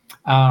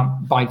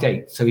by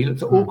date. So he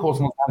looked at all-cause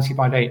mortality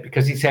by date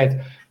because he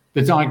said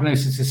the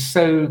diagnosis is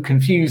so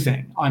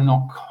confusing, I'm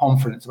not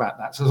confident about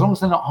that. So as long as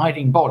they're not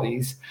hiding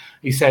bodies,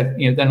 he said,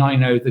 then I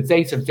know the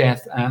date of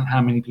death and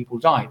how many people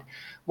died.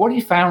 What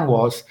he found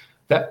was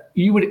that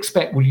you would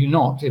expect, would you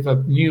not, if a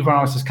new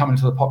virus has come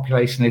into the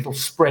population, it'll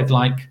spread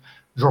like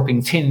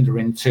dropping tinder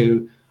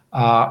into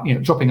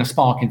dropping a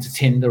spark into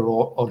tinder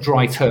or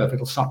dry turf.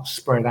 It'll start to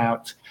spread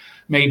out.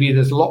 Maybe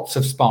there's lots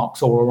of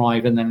sparks all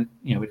arrive and then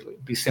it'll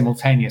be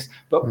simultaneous.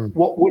 But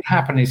what would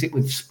happen is it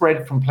would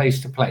spread from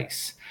place to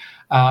place.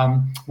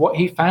 What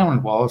he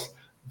found was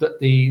that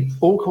the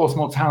all-cause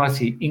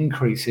mortality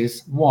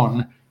increases,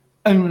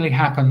 only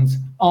happens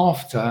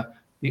after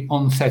the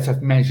onset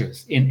of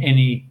measures in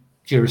any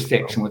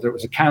jurisdiction, whether it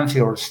was a county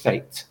or a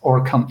state or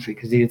a country,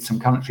 because he did some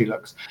country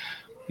looks.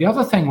 The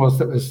other thing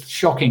that was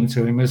shocking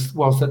to him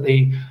was that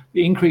the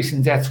increase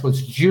in deaths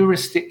was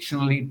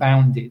jurisdictionally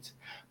bounded,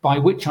 by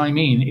which I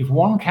mean if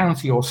one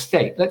county or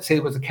state, let's say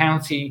there was a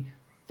county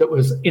that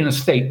was in a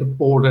state that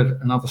bordered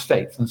another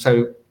state, and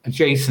so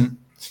adjacent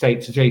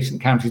states,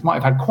 adjacent counties might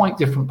have had quite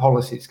different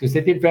policies, because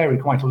they did vary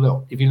quite a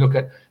lot. If you look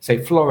at,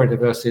 say, Florida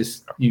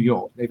versus New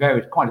York, they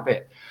varied quite a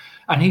bit.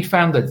 And he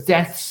found that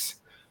deaths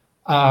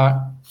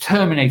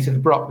terminated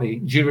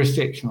abruptly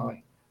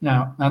jurisdictionally.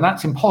 Now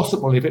that's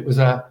impossible if it was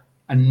a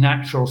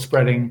natural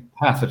spreading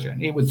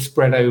pathogen. It would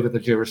spread over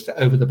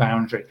the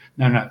boundary.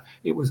 No,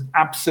 it was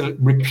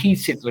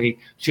repeatedly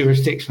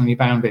jurisdictionally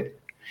bounded.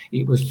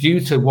 It was due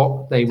to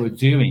what they were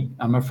doing.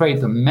 I'm afraid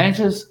the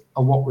measures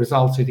are what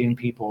resulted in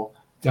people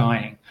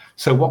dying.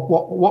 So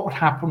what would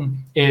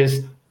happen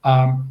is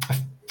a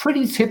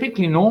pretty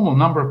typically normal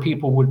number of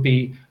people would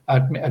be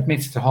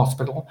admitted to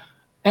hospital,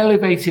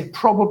 elevated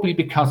probably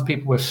because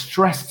people were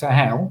stressed to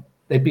hell.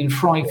 They've been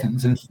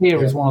frightened, and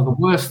fear is one of the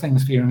worst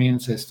things for your immune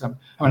system.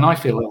 I mean, I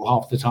feel ill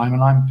half the time,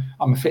 and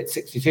I'm a fit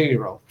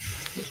 62-year-old.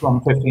 It's run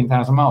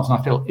 15,000 miles, and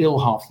I feel ill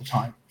half the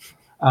time.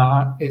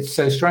 It's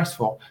so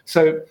stressful.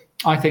 So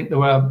I think there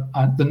were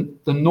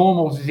the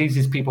normal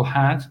diseases people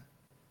had.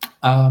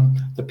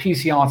 The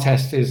PCR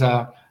test is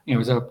a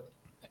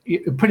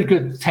pretty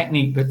good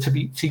technique, but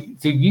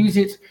to use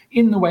it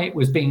in the way it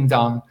was being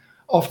done,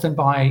 often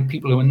by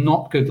people who are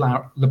not good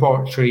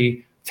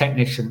laboratory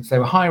technicians. They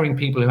were hiring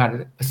people who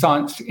had a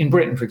science, in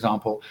Britain, for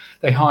example,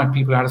 they hired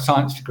people who had a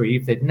science degree.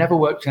 If they'd never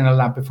worked in a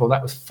lab before,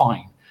 that was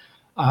fine.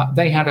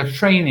 They had a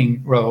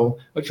training role,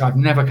 which I've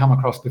never come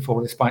across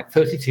before, despite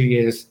 32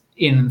 years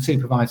in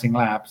supervising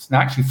labs, and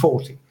actually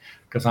 40,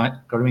 because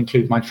I've got to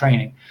include my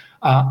training.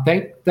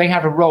 They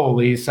had a role,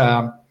 these,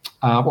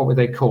 what were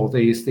they called?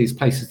 These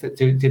places that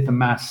did the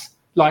mass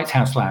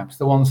lighthouse labs,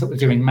 the ones that were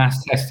doing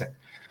mass testing.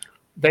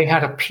 They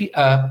had a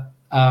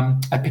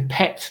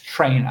pipette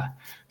trainer.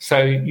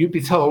 So you'd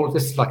be told,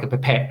 this is like a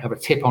pipette, have a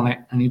tip on it,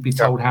 and you'd be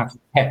told how to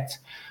pipette.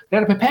 They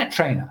had a pipette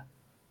trainer.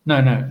 No,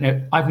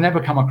 I've never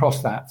come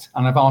across that.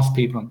 And I've asked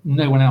people,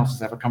 no one else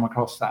has ever come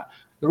across that.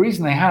 The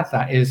reason they had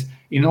that is,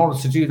 in order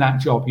to do that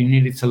job, you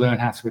needed to learn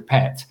how to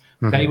pipette.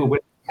 Mm-hmm. They were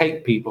willing to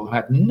take people who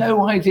had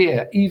no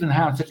idea even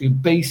how to do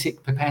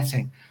basic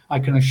pipetting. I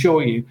can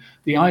assure you,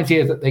 the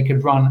idea that they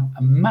could run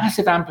a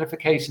massive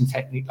amplification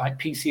technique like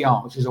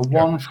PCR, which is a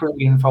 1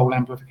 trillion-fold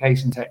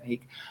amplification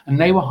technique, and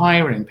they were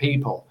hiring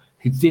people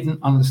who didn't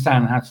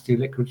understand how to do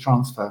liquid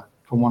transfer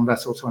from one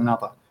vessel to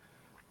another,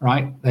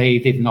 right? They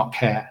did not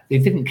care. They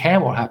didn't care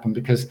what happened,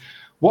 because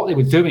what they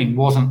were doing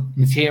wasn't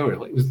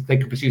material. It was, they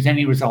could produce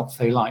any results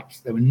they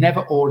liked. They were never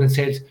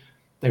audited.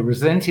 They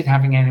resented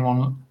having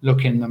anyone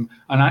look in them.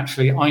 And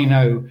actually, I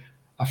know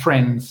a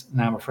friend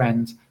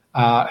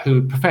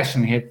who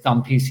professionally had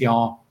done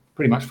PCR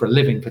pretty much for a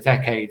living for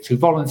decades, who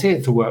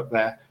volunteered to work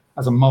there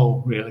as a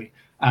mole, really.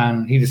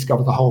 And he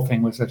discovered the whole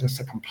thing was just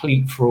a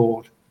complete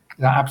fraud,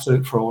 an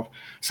absolute fraud.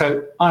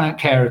 So I don't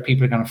care if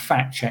people are going to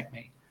fact check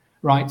me,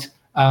 right?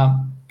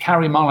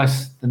 Kary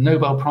Mullis, the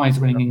Nobel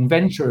Prize-winning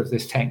inventor of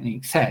this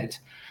technique, said,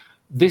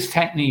 this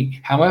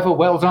technique, however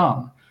well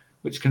done,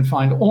 which can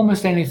find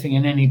almost anything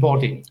in any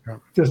body,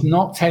 does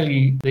not tell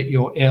you that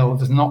you're ill,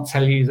 does not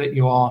tell you that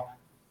you are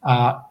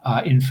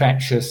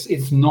infectious.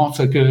 It's not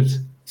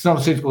a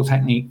suitable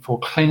technique for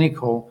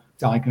clinical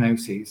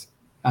diagnoses,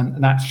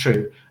 and that's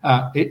true.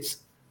 It's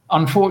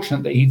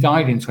unfortunate that he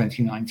died in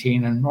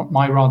 2019, and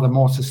my rather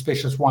more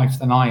suspicious wife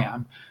than I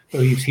am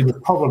believes he was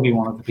probably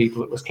one of the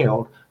people that was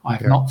killed. I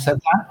have not said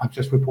that. I've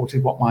just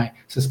reported what my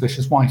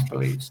suspicious wife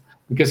believes,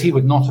 because he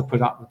would not have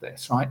put up with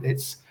this, right?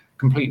 It's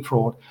complete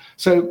fraud.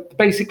 So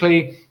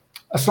basically,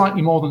 a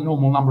slightly more than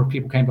normal number of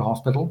people came to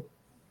hospital.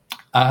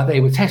 They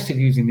were tested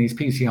using these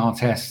PCR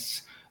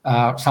tests.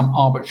 Some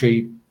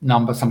arbitrary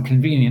number, some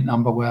convenient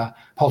number were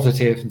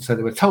positive, and so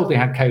they were told they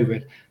had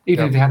COVID,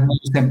 even if they had no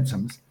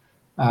symptoms.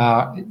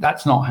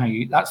 That's not how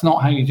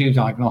you do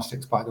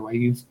diagnostics, by the way.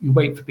 You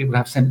wait for people to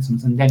have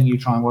symptoms, and then you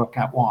try and work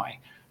out why.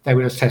 They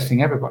were just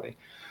testing everybody.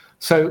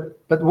 So,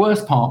 but the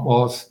worst part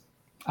was,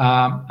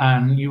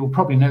 and you will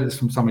probably know this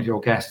from some of your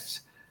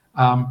guests,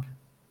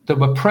 there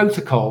were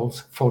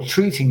protocols for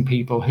treating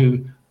people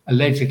who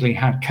allegedly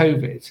had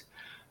COVID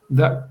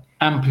that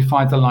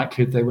amplified the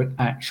likelihood they would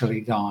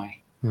actually die.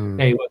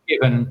 They were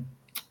given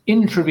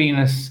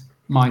intravenous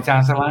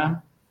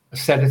midazolam, a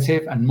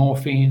sedative, and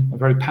morphine, a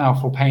very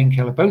powerful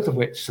painkiller, both of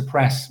which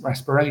suppress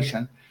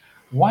respiration.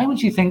 Why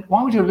would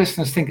your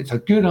listeners think it's a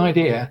good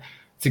idea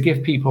to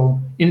give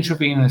people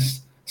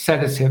intravenous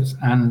sedatives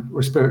and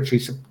respiratory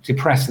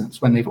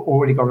depressants when they've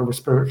already got a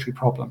respiratory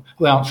problem?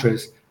 Well, the answer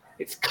is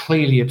it's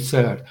clearly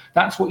absurd.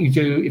 That's what you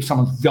do if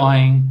someone's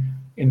dying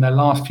in their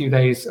last few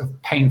days of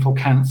painful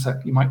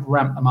cancer. You might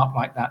ramp them up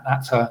like that.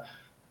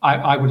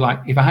 I would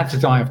like, if I had to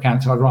die of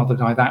cancer, I'd rather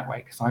die that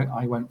way, because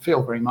I won't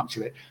feel very much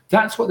of it.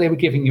 That's what they were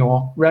giving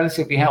your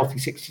relatively healthy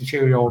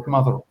 62-year-old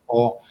mother,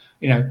 or,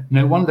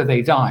 no wonder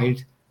they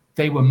died.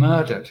 They were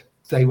murdered.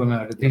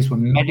 These were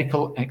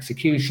medical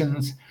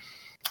executions.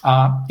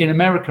 In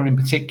America in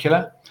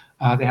particular,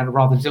 they had a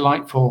rather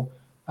delightful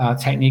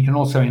technique, and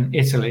also in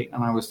Italy,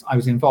 and I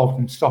was involved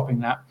in stopping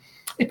that.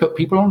 They put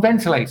people on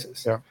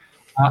ventilators.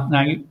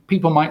 Now,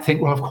 people might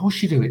think, well, of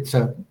course you do it.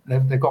 So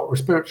they've got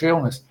respiratory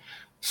illness.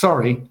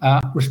 Sorry,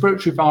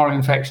 respiratory viral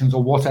infections,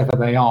 or whatever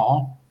they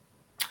are,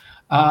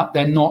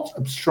 they're not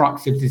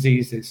obstructive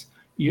diseases.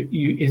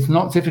 It's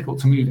not difficult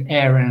to move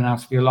air in and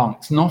out of your lung.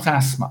 It's not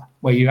asthma,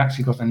 where you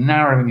actually got a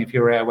narrowing of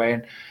your airway.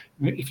 And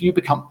if you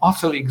become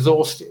utterly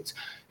exhausted,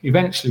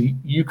 eventually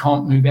you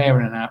can't move air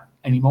in and out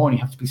anymore, and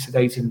you have to be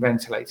sedated and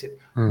ventilated.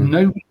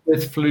 Nobody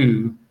with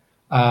flu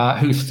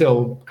who's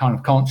still kind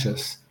of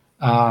conscious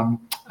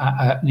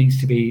needs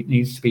to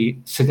be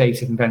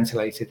sedated and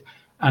ventilated.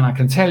 And I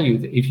can tell you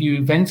that if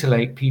you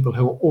ventilate people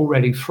who are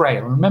already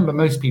frail, and remember,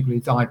 most people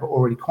who died were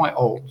already quite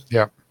old.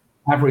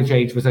 Average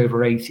age was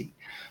over 80.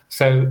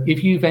 So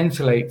if you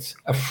ventilate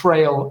a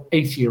frail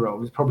 80-year-old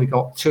who's probably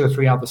got 2 or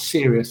 3 other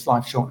serious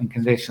life-shortening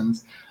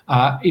conditions,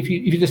 if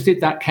you just did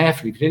that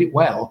carefully, if you did it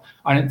well,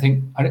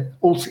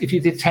 also, if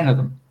you did 10 of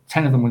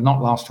them would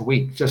not last a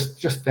week,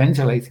 just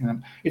ventilating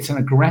them. It's an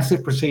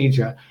aggressive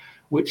procedure,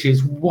 which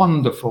is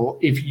wonderful.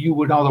 If you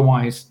would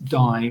otherwise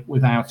die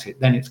without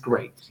it, then it's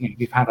great.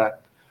 You've had a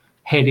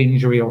head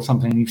injury or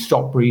something and you've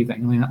stopped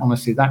breathing. I mean,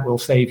 honestly, that will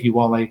save you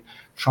while they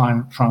try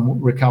and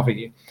recover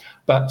you.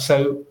 But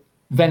so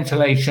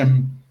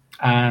ventilation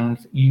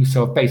and use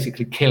of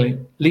basically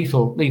killing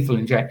lethal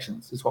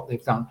injections is what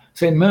they've done.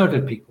 So they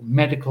murdered people,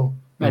 medical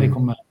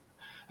murder.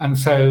 And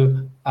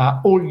so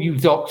all you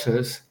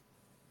doctors,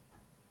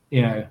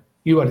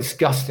 you are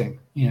disgusting.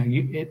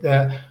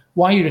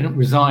 Why you didn't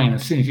resign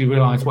as soon as you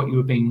realised what you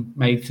were being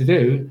made to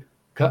do?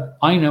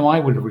 I know I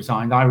would have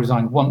resigned. I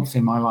resigned once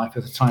in my life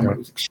at a time where it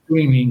was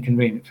extremely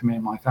inconvenient for me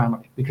and my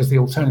family, because the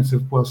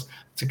alternative was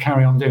to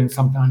carry on doing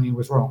something I knew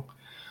was wrong.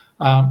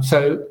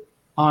 So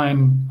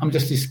I'm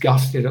just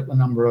disgusted at the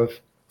number of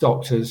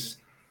doctors,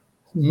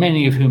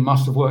 many of whom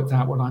must have worked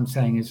out what I'm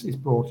saying is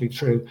broadly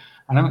true,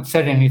 and haven't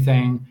said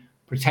anything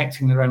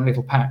protecting their own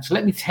little patch. So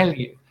let me tell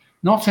you,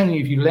 not only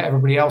have you let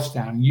everybody else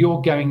down,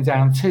 you're going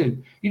down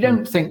too. You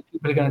don't think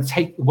people are going to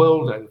take the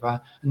world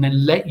over and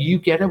then let you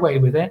get away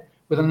with it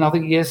with another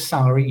year's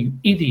salary, you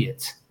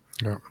idiot.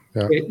 Yeah.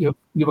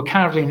 You were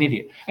cowardly and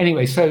idiot.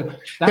 Anyway, so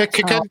that's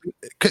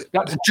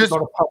just a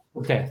lot of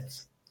public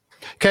deaths.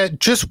 Okay,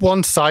 just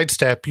one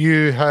sidestep.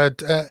 You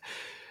had,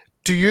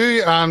 do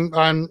you,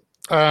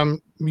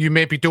 you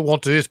maybe don't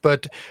want to do this,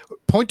 but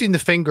pointing the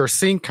finger,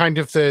 seeing kind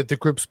of the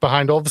groups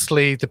behind,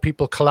 obviously the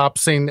people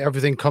collapsing,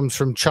 everything comes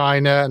from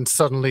China, and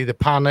suddenly the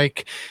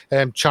panic,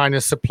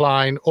 China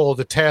supplying all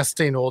the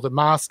testing, all the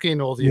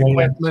masking, all the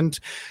equipment.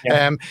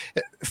 Yeah.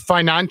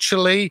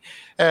 Financially,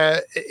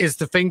 is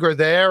the finger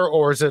there,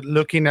 or is it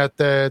looking at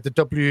the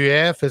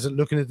WEF? Is it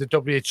looking at the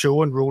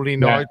WHO and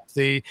rolling out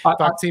the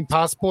vaccine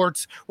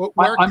passports?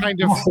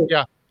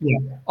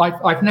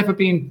 I've never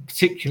been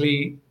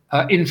particularly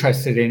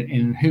interested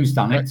in who's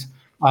done it,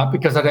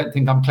 because I don't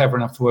think I'm clever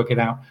enough to work it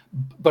out.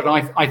 But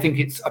I think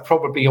it's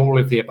probably all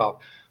of the above.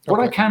 So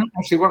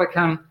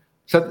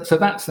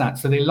that's that.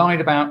 So they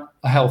lied about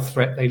a health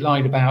threat. They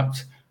lied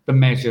about the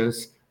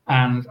measures,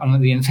 and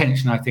the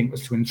intention, I think,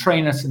 was to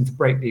entrain us and to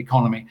break the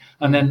economy.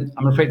 And then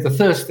I'm afraid the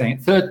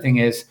third thing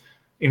is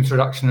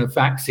introduction of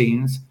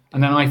vaccines.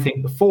 And then I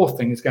think the fourth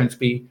thing is going to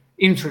be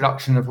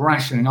introduction of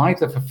rationing,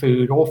 either for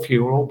food or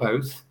fuel or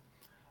both.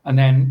 And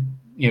then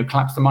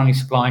collapse the money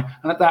supply.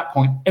 And at that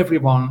point,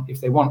 everyone,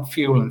 if they want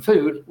fuel and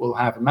food, will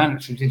have a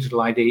mandatory digital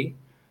ID.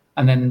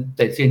 And then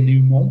there's a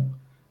new more,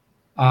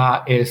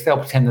 is they'll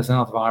pretend there's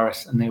another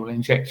virus and they will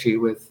inject you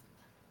with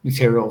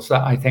materials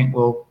that I think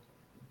will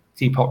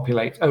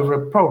depopulate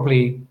over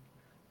probably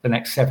the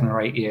next 7 or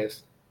 8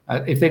 years.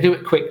 If they do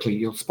it quickly,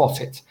 you'll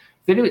spot it.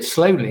 If they do it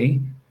slowly,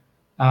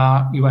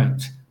 you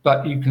won't.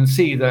 But you can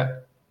see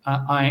that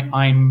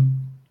I'm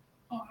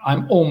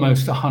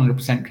almost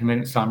 100%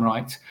 convinced I'm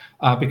right,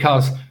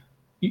 because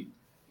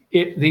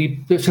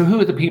so who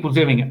are the people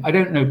doing it? I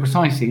don't know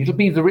precisely. It'll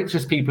be the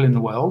richest people in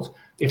the world.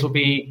 It'll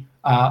be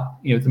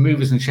the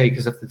movers and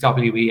shakers of the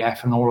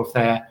WEF and all of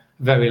their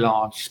very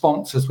large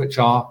sponsors, which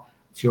are,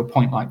 to your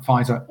point, like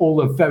Pfizer, all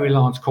the very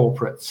large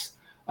corporates,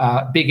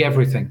 big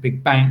everything,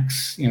 big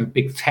banks,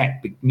 big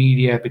tech, big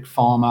media, big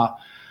pharma,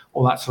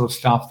 all that sort of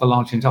stuff. The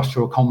large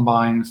industrial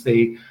combines,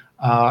 the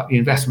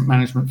investment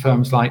management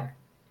firms like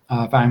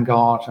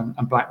Vanguard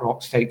and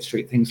BlackRock, State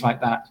Street, things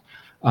like that.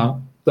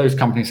 Those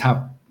companies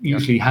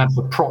usually have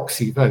the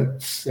proxy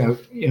votes.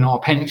 In our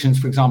pensions,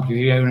 for example, if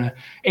you own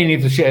any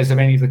of the shares of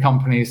any of the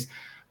companies,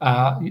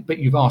 but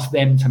you've asked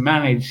them to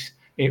manage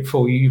it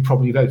for you, you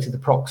probably voted the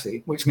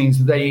proxy, which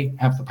means they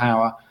have the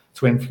power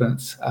to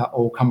influence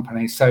all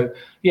companies. So,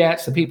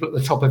 it's the people at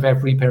the top of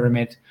every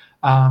pyramid.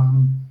 I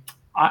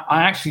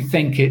actually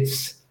think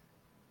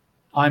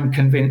I'm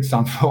convinced,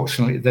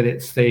 unfortunately, that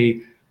it's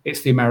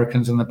the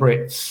Americans and the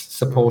Brits,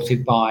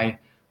 supported by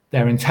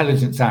their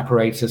intelligence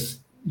apparatus,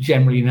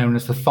 generally known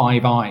as the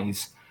Five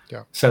Eyes.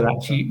 Yeah. So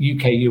that's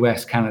UK,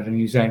 US, Canada,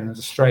 New Zealand, and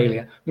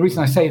Australia. The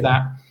reason I say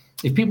that,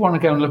 if people want to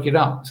go and look it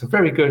up, it's a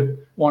very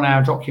good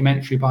 1-hour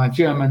documentary by a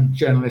German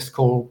journalist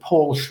called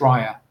Paul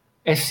Schreier,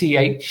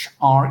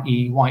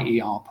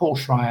 Schreyer, Paul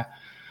Schreier,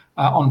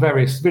 on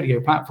various video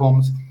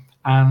platforms.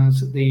 And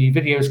the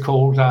video is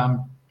called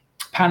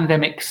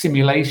Pandemic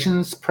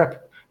Simulations,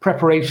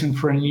 Preparation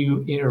for a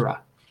New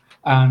Era.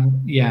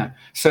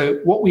 So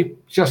what we've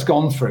just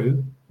gone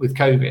through with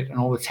COVID and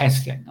all the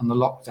testing and the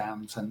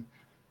lockdowns and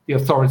the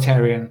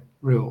authoritarian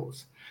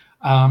rules,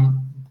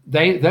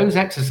 those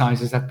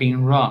exercises have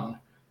been run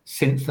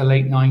since the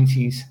late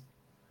 90s.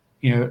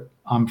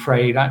 I'm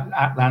afraid,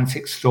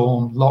 Atlantic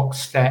Storm,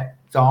 Lockstep,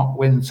 Dark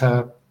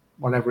Winter,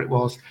 whatever it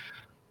was.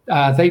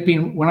 They've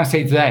been, when I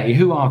say they,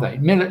 who are they?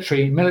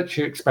 Military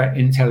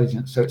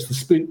intelligence. So it's the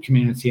spook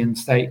community in the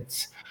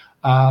States,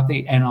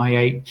 the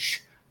NIH,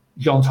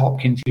 Johns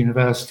Hopkins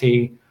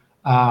University,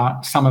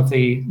 some of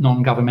the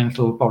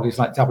non-governmental bodies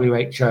like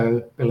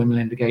WHO, Bill and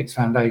Melinda Gates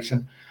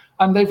Foundation,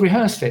 and they've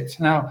rehearsed it.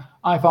 Now,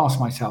 I've asked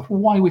myself,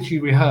 why would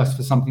you rehearse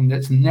for something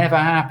that's never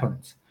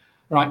happened?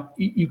 Right?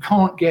 You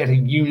can't get a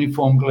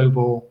uniform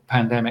global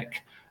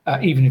pandemic,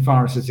 even if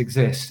viruses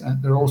exist.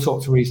 And there are all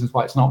sorts of reasons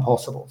why it's not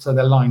possible. So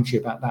they're lying to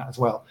you about that as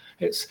well.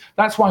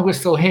 That's why we're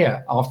still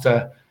here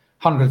after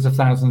hundreds of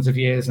thousands of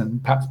years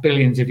and perhaps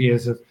billions of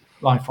years of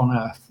life on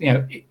Earth.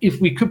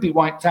 If we could be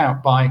wiped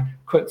out by,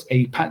 quote,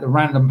 the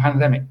random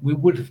pandemic, we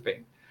would have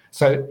been.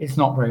 So it's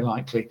not very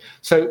likely.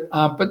 So,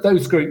 but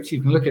those groups,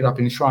 you can look it up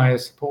in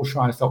Paul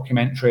Schreier's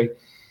documentary,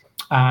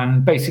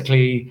 and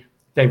basically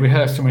they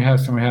rehearsed and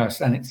rehearsed and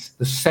rehearsed, and it's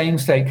the same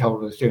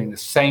stakeholders doing the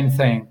same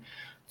thing,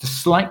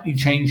 just slightly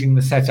changing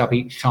the setup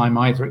each time.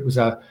 Either it was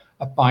a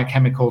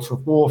biochemical sort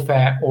of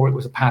warfare, or it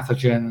was a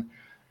pathogen,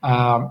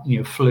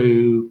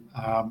 flu,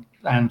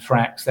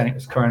 anthrax, then it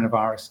was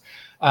coronavirus.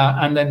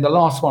 And then the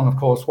last one, of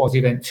course, was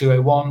Event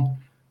 201.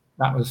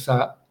 That was,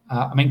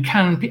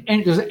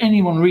 does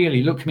anyone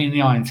really look me in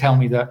the eye and tell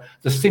me that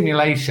the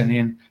simulation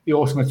in the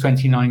autumn of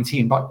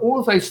 2019 by all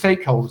of those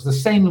stakeholders, the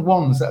same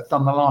ones that have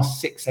done the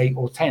last 6, 8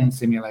 or 10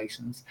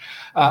 simulations,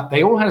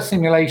 they all had a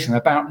simulation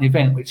about an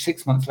event which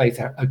 6 months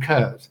later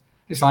occurred.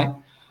 It's like,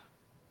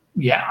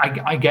 yeah,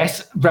 I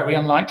guess very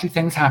unlikely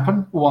things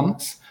happen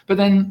once. But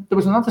then there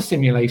was another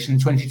simulation in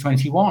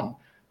 2021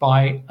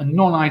 by a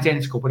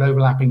non-identical but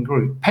overlapping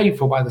group, paid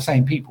for by the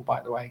same people, by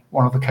the way,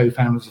 one of the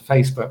co-founders of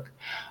Facebook,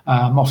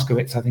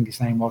 Moskowitz, I think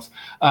his name was.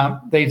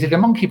 They did a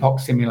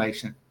monkeypox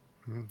simulation,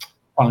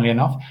 funnily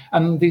enough.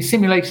 And the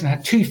simulation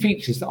had 2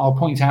 features that I'll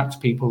point out to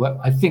people that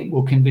I think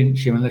will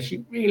convince you, unless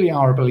you really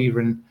are a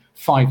believer in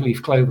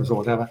 5-leaf clovers or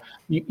whatever.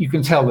 You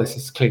can tell this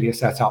is clearly a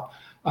setup.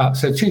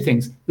 So 2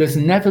 things. There's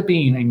never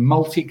been a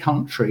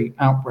multi-country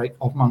outbreak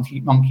of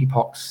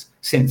monkeypox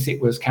since it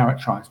was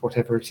characterized,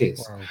 whatever it is.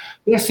 Wow.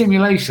 Their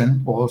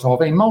simulation was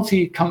of a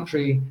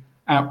multi-country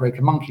outbreak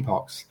of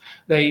monkeypox.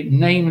 They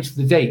named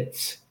the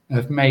date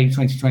of May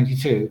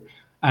 2022,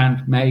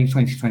 and May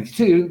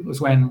 2022 was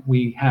when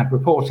we had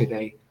reported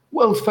a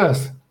world's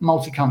first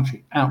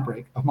multi-country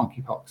outbreak of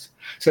monkeypox.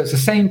 So it's the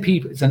same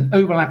people, it's an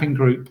overlapping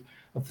group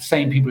of the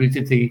same people who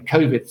did the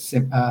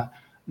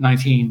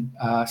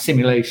COVID-19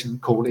 simulation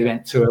called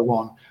Event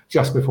 201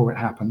 just before it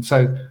happened.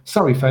 So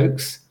sorry,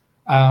 folks.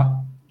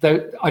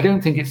 Though I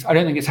don't think it's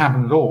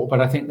happened at all,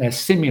 but I think they're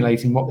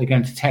simulating what they're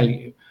going to tell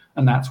you,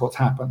 and that's what's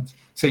happened.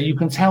 So you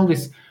can tell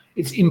this.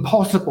 It's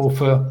impossible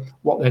for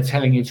what they're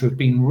telling you to have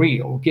been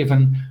real,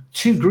 given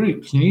 2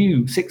 groups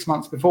knew 6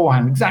 months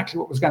beforehand exactly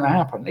what was going to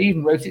happen. They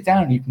even wrote it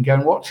down. You can go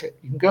and watch it.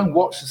 You can go and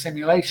watch the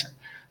simulation.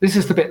 This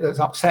is the bit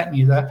that's upset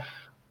me, that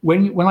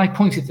when I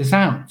pointed this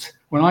out,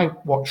 when I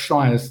watched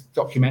Schreier's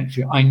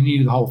documentary, I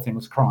knew the whole thing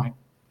was a crime.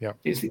 Yeah.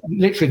 It's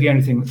literally the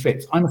only thing that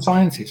fits. I'm a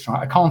scientist,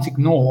 right? I can't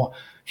ignore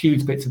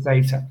huge bits of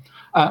data.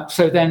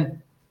 So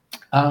then,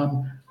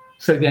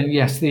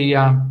 yes,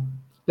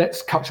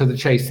 let's cut to the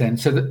chase then.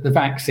 So the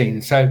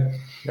vaccine. So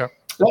yeah.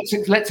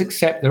 let's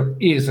accept there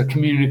is a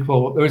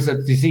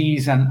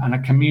disease and a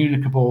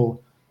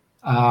communicable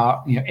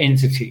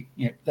entity.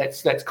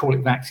 Let's call it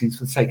vaccines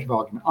for the sake of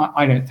argument.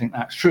 I don't think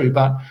that's true,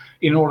 but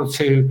in order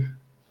to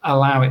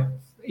allow it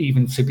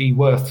even to be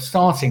worth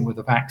starting with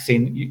a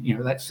vaccine,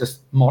 let's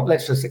just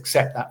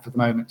accept that for the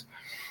moment.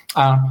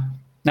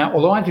 Now,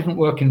 although I didn't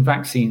work in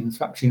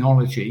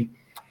vaccinology,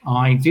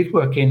 I did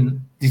work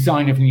in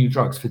design of new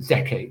drugs for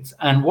decades.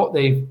 And what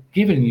they've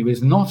given you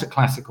is not a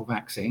classical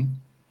vaccine,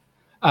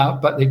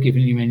 but they've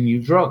given you a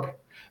new drug.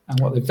 And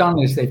what they've done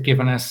is they've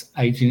given us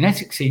a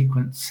genetic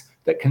sequence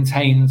that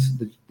contains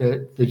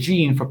the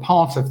gene for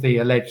part of the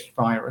alleged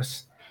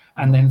virus,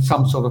 and then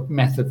some sort of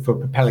method for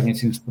propelling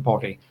it into the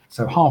body.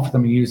 So half of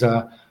them use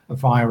a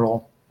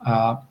viral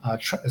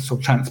sort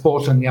of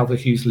transporter, and the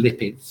others use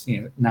lipids,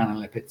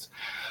 nanolipids.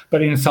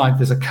 But inside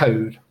there's a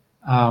code.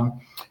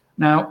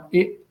 Now,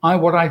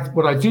 what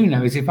I do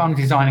know is if I'm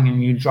designing a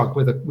new drug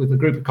with a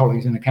group of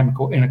colleagues in a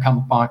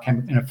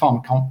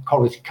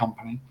pharmacology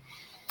company,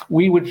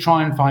 we would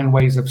try and find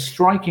ways of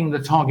striking the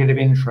target of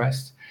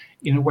interest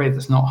in a way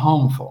that's not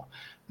harmful.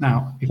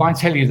 Now, if I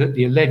tell you that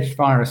the alleged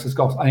virus has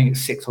got, I think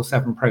it's 6 or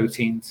 7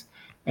 proteins,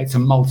 it's a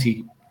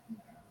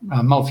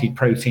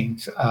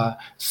multi-proteins,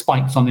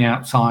 spikes on the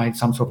outside,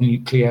 some sort of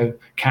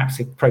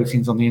nucleocapsid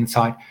proteins on the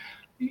inside.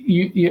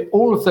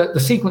 All of the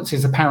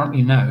sequences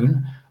apparently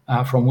known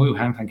from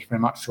Wuhan, thank you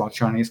very much to our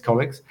Chinese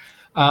colleagues.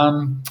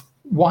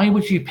 Why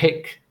would you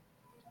pick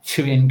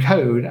to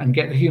encode and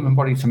get the human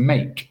body to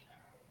make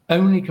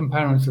only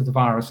components of the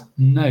virus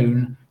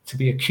known to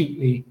be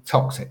acutely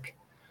toxic?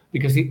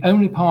 Because the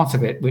only part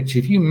of it which,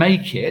 if you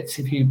make it,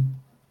 if you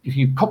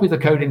copy the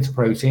code into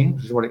protein,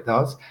 which is what it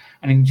does,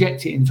 and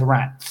inject it into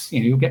rats,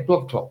 you'll get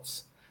blood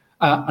clots.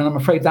 And I'm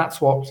afraid that's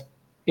what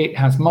it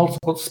has.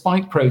 Multiple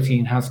spike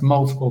protein has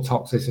multiple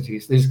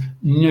toxicities. There's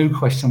no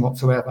question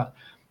whatsoever.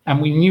 And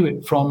we knew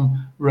it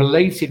from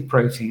related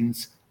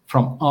proteins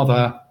from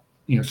other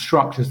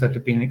structures that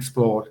have been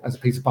explored as a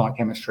piece of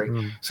biochemistry.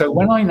 So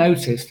when I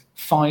noticed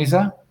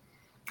Pfizer,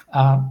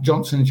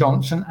 Johnson &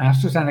 Johnson,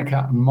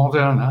 AstraZeneca, and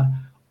Moderna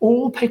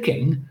all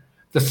picking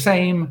the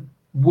same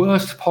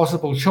worst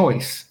possible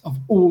choice of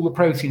all the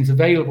proteins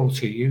available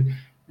to you.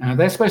 Now,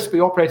 they're supposed to be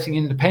operating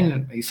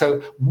independently.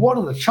 So what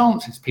are the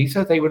chances,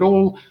 Peter? They would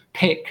all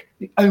pick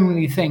the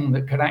only thing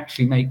that could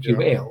actually make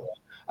you ill.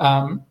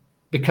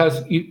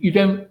 Because you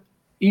don't,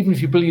 even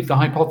if you believe the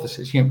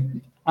hypothesis,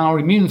 our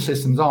immune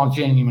systems are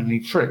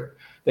genuinely true.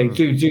 They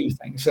do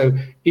things. So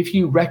if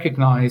you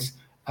recognize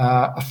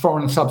a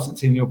foreign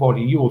substance in your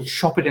body, you will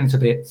chop it into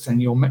bits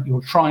and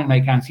you'll try and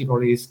make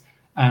antibodies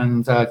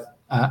and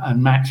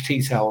and matched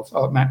T cells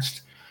or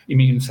matched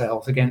immune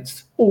cells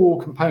against all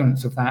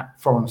components of that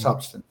foreign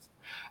substance.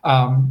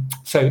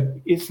 So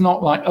it's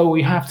not like, oh,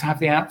 we have to have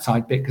the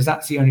outside bit because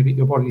that's the only bit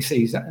your body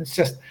sees. It's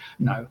just,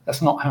 no,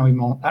 that's not how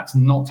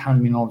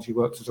immunology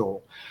works at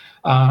all.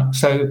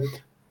 So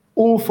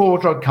all 4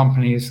 drug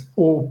companies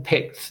all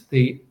picked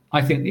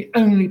I think the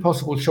only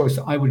possible choice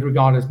that I would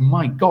regard as,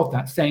 my God,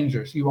 that's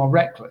dangerous. You are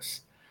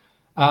reckless.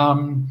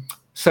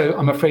 So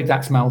I'm afraid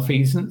that's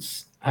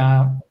malfeasance.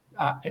 And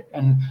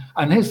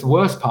here's the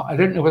worst part. I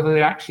don't know whether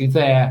they're actually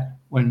there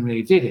when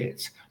they did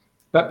it,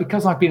 but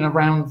because I've been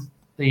around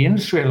the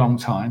industry a long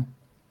time,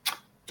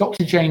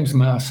 Dr. James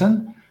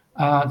Merson,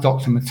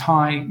 Dr.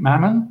 Mathai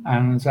Mammen,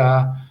 and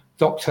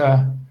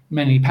Dr.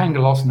 Meni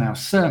Pangalos, now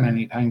Sir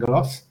Meni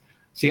Pangalos.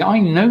 See, I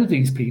know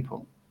these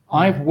people.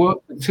 I've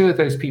worked with 2 of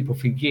those people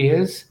for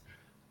years,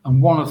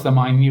 and one of them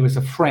I knew as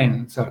a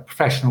friend, so a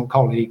professional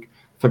colleague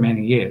for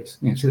many years,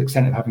 to the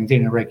extent of having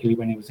dinner regularly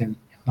when he was in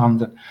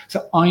London.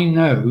 So I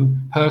know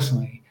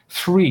personally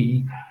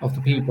 3 of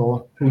the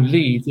people who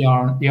lead the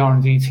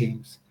R&D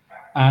teams,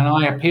 and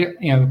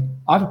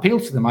I've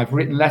appealed to them. I've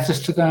written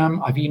letters to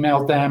them. I've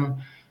emailed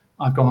them.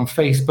 I've gone on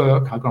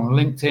Facebook. I've gone on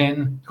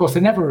LinkedIn. Of course, they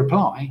never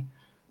reply,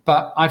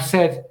 but I've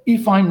said,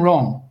 if I'm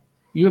wrong,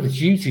 you have a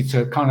duty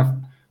to kind of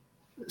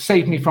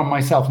save me from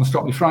myself and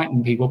stop me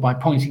frightening people by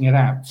pointing it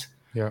out.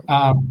 Yeah.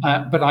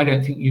 But I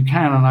don't think you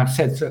can. And I've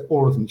said to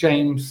all of them,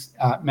 James,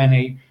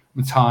 Meni,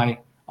 Mathai,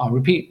 I'll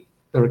repeat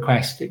the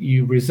request that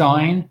you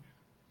resign,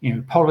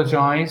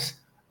 apologize,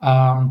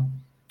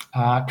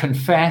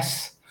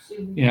 confess,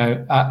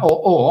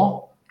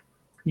 or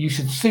you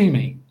should sue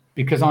me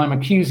because I'm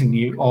accusing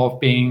you of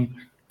being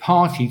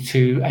party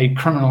to a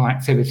criminal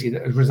activity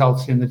that has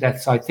resulted in the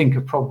deaths, I think,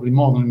 of probably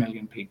more than 1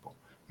 million people.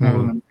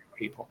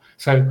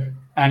 So,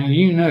 and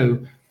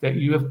that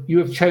you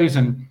have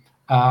chosen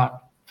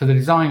for the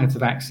design of the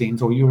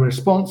vaccines, or you're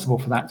responsible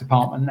for that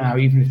department now,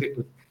 even if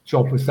the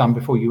job was done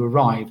before you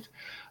arrived.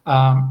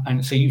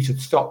 And so you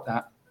should stop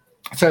that.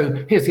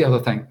 So here's the other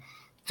thing,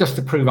 just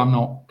to prove I'm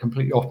not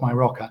completely off my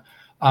rocker.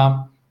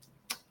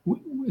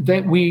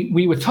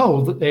 We were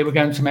told that they were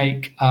going to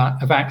make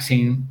a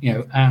vaccine,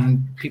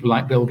 and people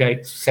like Bill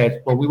Gates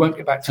said, well, we won't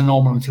get back to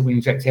normal until we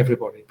inject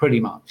everybody, pretty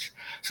much.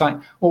 It's like,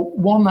 well,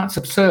 one, that's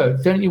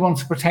absurd. Don't you want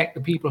to protect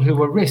the people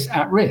who are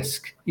at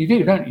risk? You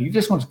do, don't you? You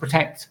just want to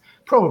protect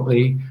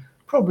probably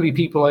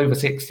people over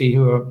 60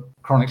 who are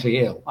chronically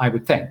ill, I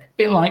would think. A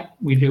bit like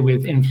we do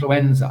with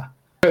influenza.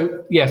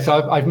 So, yes,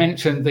 I've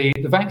mentioned the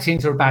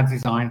vaccines are a bad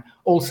design.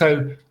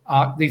 Also,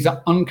 these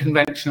are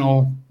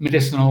unconventional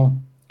medicinal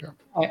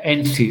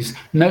entities.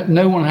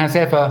 No one has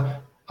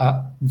ever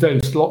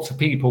dosed lots of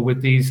people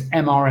with these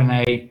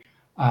mRNA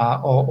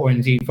or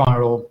indeed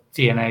viral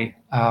DNA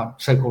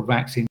so-called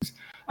vaccines.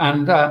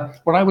 And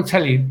what I would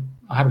tell you,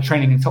 I have a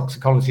training in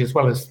toxicology as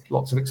well as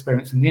lots of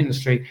experience in the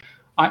industry.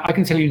 I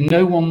can tell you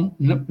no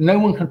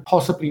one can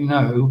possibly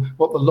know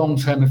what the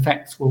long-term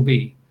effects will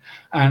be.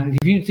 And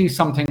if you do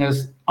something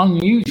as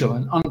unusual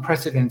and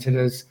unprecedented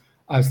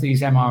as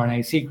these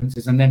mRNA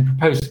sequences and then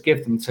propose to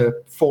give them to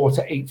 4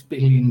 to 8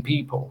 billion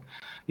people,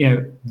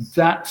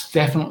 that's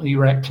definitely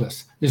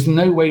reckless. There's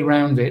no way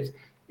around it.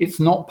 It's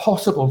not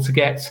possible to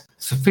get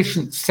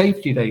sufficient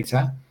safety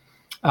data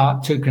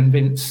to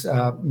convince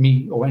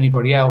me or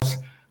anybody else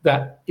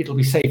that it'll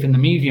be safe in the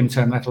medium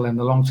term, let alone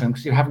the long term,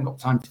 because you haven't got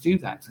time to do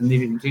that, and they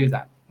didn't do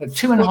that.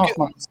 2.5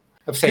 months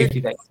of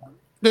safety data.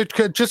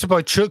 Just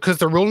about, because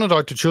they're rolling it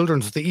out to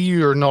children. So the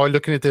EU are now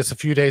looking at this a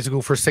few days ago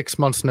for 6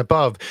 months and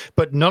above,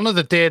 but none of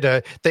the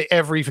data they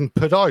ever even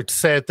put out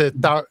said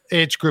that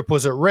age group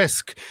was at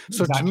risk.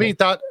 So exactly. To me,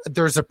 that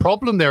there's a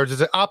problem there.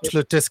 There's an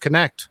absolute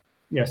disconnect.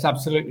 Yes,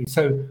 absolutely.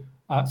 So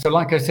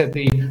like I said,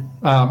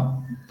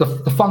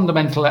 the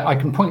fundamental, I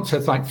can point to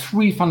like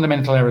 3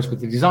 fundamental errors with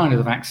the design of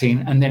the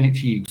vaccine and then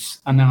its use,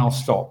 and then I'll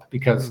stop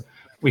because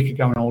we could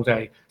go on all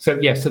day. So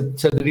yes, so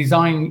the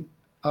design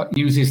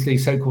uses the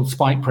so-called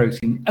spike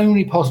protein,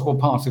 only possible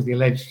part of the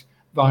alleged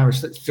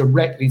virus that's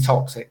directly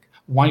toxic.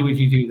 Why would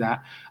you do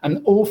that?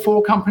 And all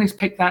 4 companies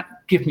picked that.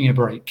 Give me a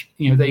break.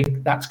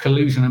 That's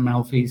collusion and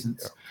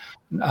malfeasance.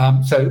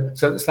 Yeah. So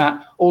it's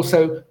that.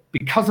 Also,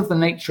 because of the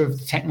nature of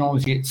the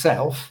technology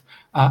itself,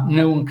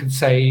 no one could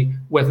say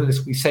whether this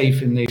will be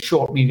safe in the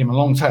short, medium, or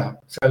long term.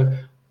 So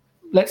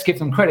let's give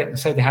them credit and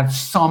say they had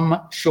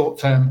some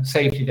short-term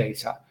safety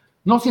data.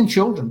 Not in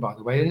children, by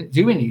the way. They didn't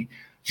do any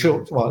they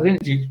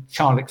didn't do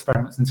child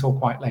experiments until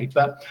quite late,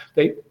 but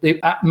they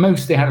at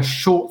most they had a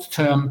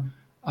short-term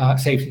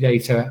safety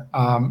data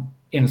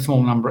in a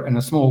small number, in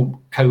a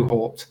small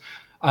cohort.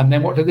 And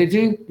then what did they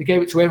do? They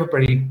gave it to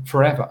everybody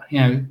forever.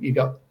 You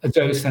got a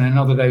dose, then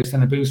another dose,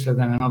 then a booster,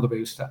 then another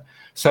booster.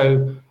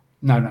 So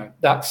no,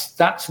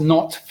 that's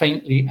not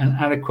faintly an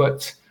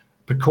adequate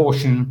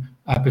precaution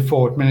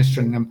before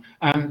administering them.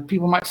 And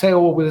people might say,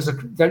 oh, well,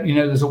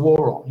 there's a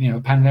war on,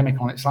 a pandemic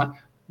on it. It's like,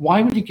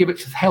 why would you give it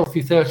to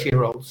healthy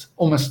 30-year-olds,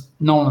 almost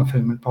none of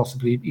whom had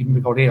possibly even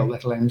got ill,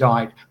 let alone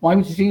died? Why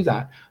would you do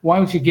that?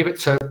 Why would you give it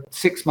to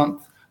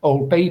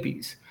 6-month-old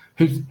babies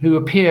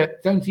who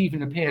don't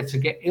even appear to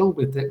get ill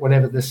with it,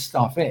 whatever this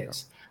stuff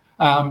is.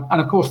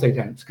 And of course they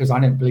don't, because I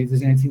don't believe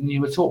there's anything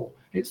new at all.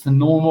 It's the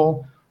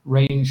normal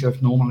range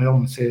of normal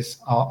illnesses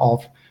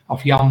of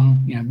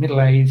young,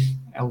 middle-aged,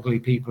 elderly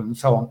people, and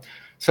so on.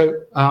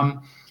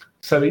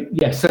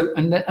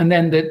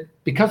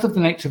 Because of the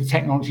nature of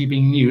technology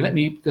being new, let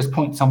me just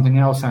point something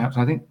else out.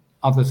 I think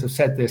others have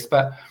said this,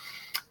 but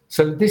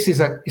so this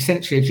is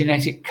essentially a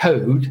genetic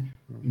code.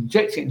 You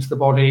inject it into the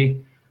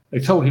body. They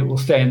told you it will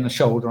stay in the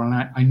shoulder, and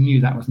I knew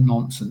that was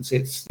nonsense.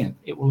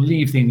 It will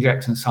leave the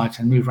injection site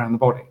and move around the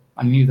body.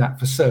 I knew that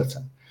for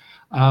certain.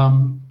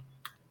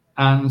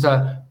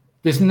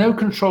 There's no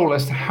control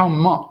as to how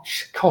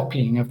much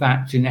copying of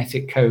that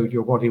genetic code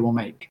your body will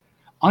make.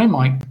 I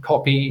might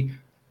copy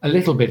a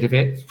little bit of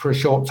it for a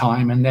short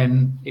time and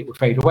then it would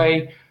fade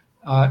away.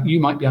 You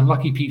might be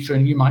unlucky, Peter,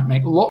 and you might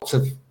make lots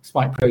of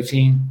spike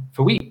protein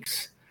for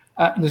weeks.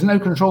 There's no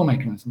control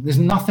mechanism. There's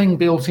nothing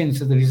built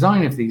into the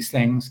design of these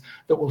things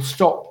that will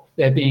stop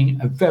there being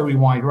a very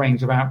wide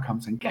range of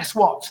outcomes. And guess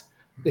what?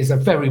 There's a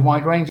very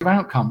wide range of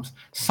outcomes.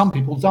 Some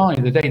people die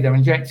the day they're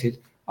injected.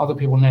 Other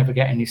people never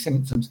get any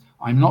symptoms.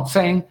 I'm not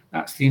saying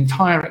that's the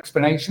entire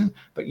explanation,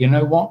 but you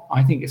know what?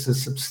 I think it's a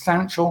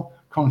substantial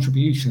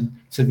contribution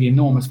to the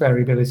enormous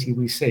variability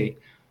we see.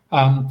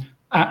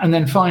 And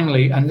then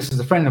finally, and this is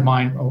a friend of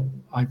mine,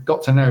 I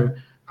got to know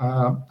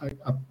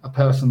a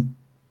person,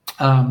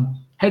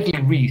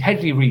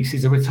 Hedley Reese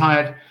is a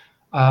retired,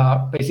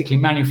 basically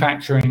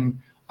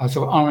manufacturing,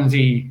 sort of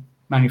R&D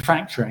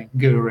manufacturing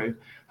guru,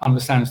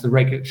 understands the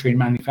regulatory and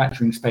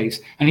manufacturing space.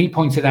 And he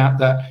pointed out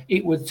that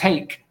it would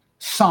take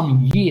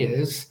some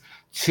years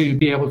to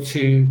be able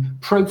to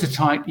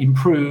prototype,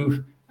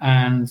 improve,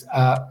 and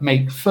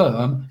make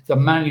firm the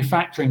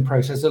manufacturing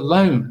process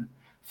alone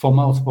for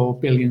multiple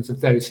billions of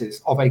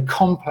doses of a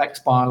complex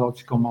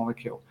biological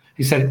molecule.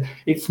 He said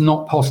it's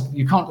not possible.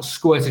 You can't just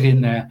squirt it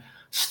in there,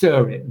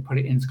 stir it, and put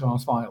it into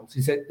glass vials.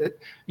 He said that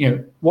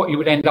what you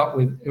would end up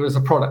with, it was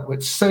a product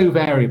that's so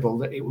variable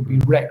that it would be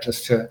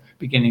reckless to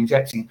begin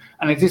injecting.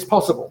 And it is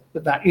possible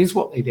that is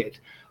what they did.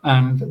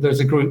 And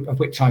there's a group of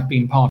which I've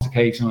been part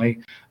occasionally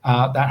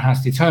that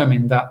has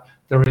determined that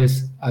there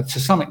is, to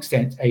some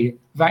extent, a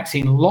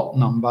vaccine lot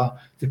number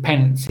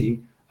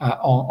dependency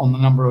on the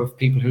number of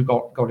people who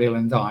got ill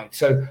and died.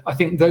 So I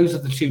think those are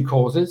the two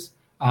causes.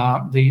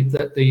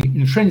 The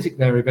intrinsic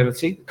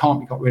variability can't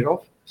be got rid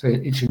of. So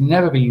it should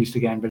never be used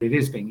again, but it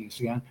is being used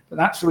again. But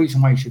that's the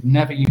reason why you should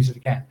never use it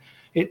again.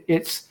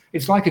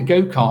 It's like a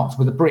go-kart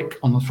with a brick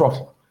on the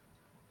throttle,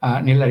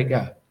 and you let it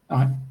go.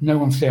 Right? No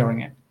one's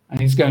steering it,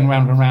 and it's going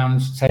round and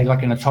round, say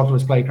like in a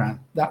toddler's playground.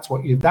 That's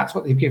what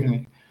they've given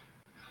it.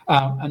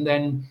 And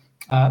then,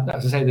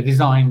 as I say, the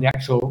design, the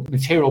actual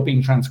material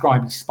being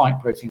transcribed is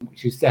spike protein,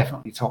 which is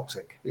definitely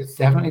toxic. It's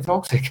definitely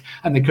toxic,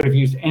 and they could have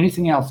used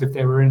anything else if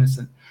they were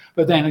innocent.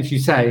 But then, as you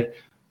say,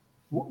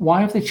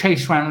 why have they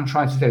chased around and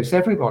tried to dose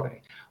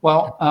everybody?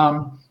 Well,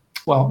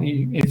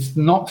 it's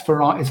not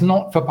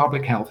for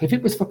public health. If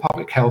it was for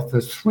public health,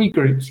 there's three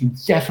groups you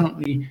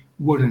definitely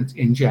wouldn't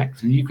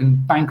inject, and you can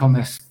bank on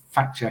this,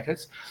 fact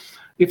checkers.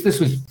 If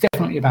this was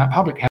definitely about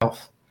public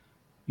health,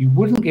 you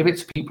wouldn't give it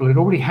to people who'd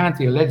already had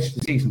the alleged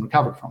disease and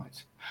recovered from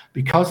it,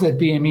 because they'd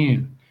be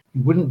immune.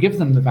 You wouldn't give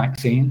them the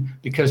vaccine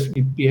because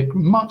you'd be at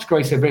much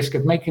greater risk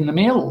of making them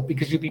ill,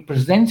 because you'd be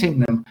presenting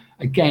them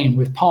again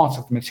with part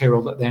of the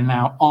material that they're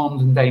now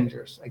armed and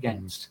dangerous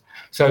against.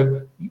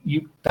 So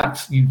you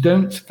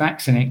don't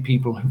vaccinate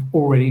people who've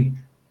already,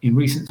 in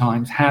recent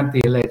times, had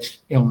the alleged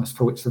illness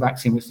for which the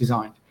vaccine was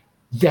designed.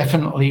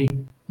 Definitely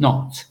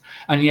not.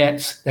 And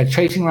yet they're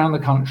chasing around the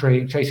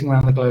country, chasing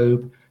around the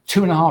globe,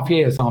 2.5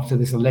 years after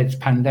this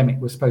alleged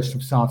pandemic was supposed to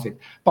have started.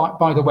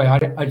 By the way,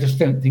 I just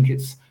don't think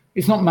it's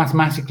not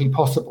mathematically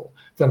possible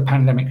that a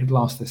pandemic could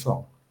last this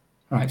long.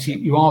 Right? So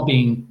you are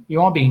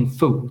being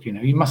fooled.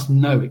 You must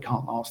know it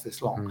can't last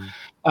this long.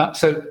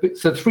 So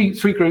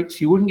three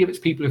groups. You wouldn't give it to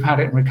people who've had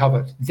it and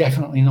recovered.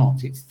 Definitely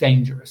not. It's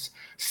dangerous.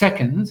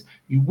 Second,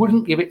 you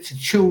wouldn't give it to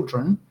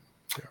children.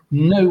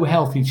 No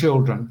healthy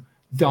children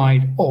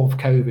died of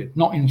COVID.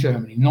 Not in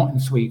Germany. Not in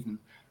Sweden.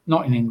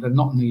 Not in England.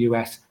 Not in the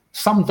US.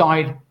 Some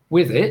died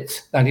with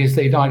it. That is,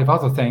 they died of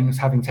other things,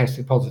 having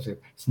tested positive.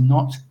 It's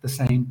not the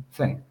same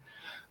thing.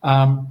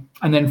 And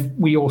then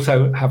we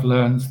also have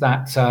learned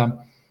that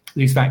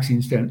these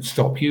vaccines don't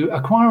stop you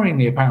acquiring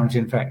the apparent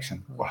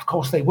infection. Well, of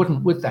course they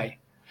wouldn't, would they?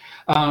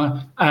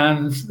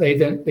 And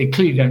they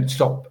clearly don't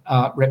stop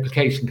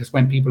replication, because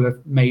when people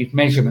have made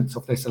measurements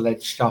of this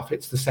alleged stuff,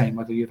 it's the same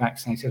whether you're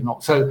vaccinated or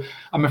not. So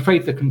I'm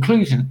afraid the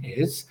conclusion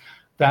is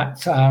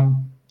that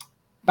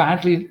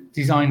badly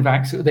designed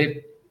vaccines, they're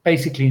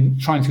basically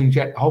trying to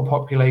inject the whole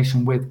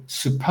population with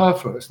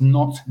superfluous,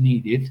 not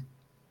needed,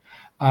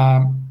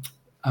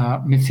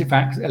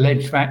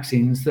 alleged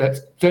vaccines that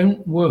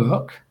don't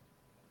work,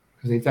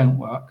 because they don't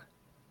work,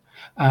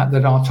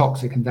 that are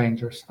toxic and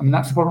dangerous. I mean,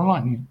 that's the bottom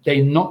line.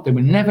 They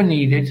were never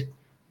needed,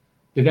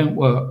 they don't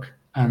work,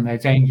 and they're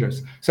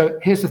dangerous. So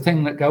here's the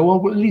thing that go,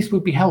 well, at least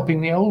we'd be helping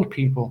the old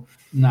people.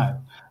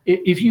 No.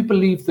 If you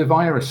believe the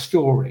virus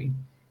story,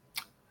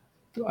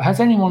 has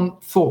anyone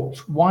thought,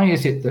 why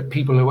is it that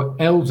people who are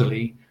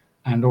elderly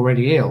and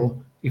already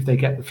ill, if they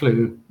get the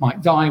flu,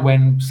 might die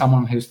when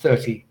someone who's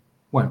 30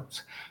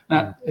 won't?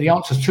 Now, the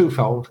answer is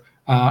twofold,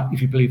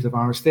 if you believe the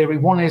virus theory.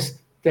 One is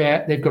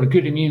they've got a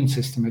good immune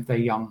system if they're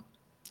young.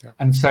 Yeah.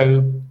 And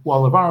so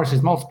while the virus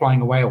is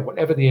multiplying away, or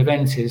whatever the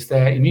event is,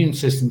 their immune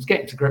systems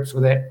get to grips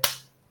with it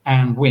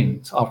and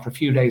wins after a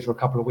few days or a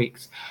couple of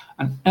weeks.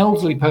 An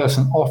elderly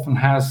person often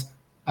has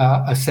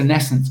a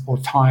senescent or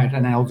tired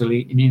and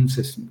elderly immune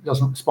system. It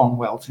doesn't respond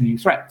well to new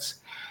threats.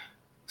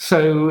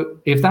 So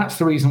if that's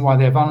the reason why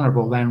they're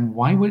vulnerable, then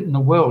why in the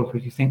world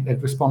would you think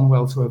they'd respond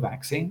well to a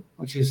vaccine,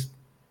 which is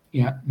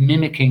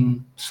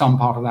mimicking some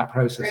part of that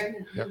process?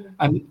 Yep.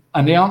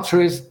 And the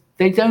answer is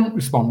they don't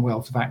respond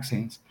well to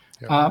vaccines.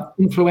 Yep.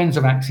 Influenza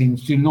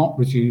vaccines do not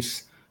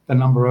reduce the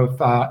number of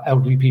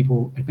elderly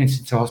people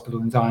admitted to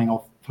hospital and dying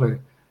of flu.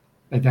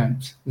 They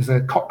don't. There's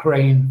a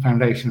Cochrane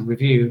Foundation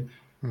review.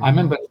 I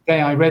remember the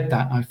day I read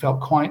that, I felt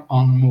quite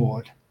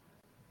unmoored,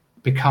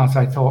 because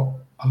I thought,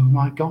 oh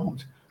my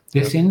God,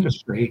 this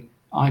industry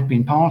I've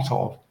been part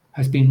of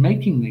has been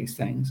making these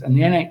things, and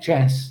the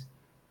NHS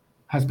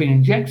has been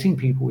injecting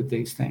people with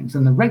these things,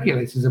 and the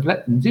regulators have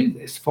let them do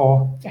this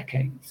for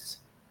decades.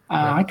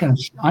 I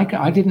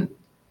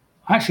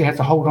actually had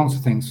to hold on to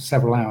things for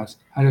several hours.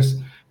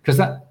 Because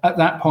at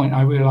that point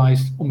I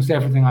realized almost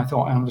everything I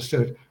thought I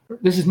understood.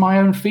 This is my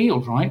own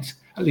field, right?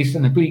 At least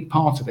an oblique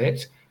part of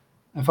it.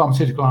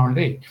 Pharmaceutical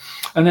R&D.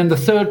 And then the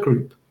third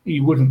group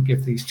you wouldn't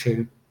give these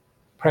to,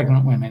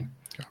 pregnant women.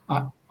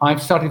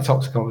 I've studied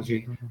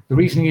toxicology. The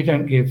reason you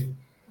don't give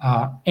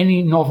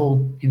any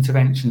novel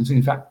interventions,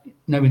 in fact,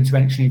 no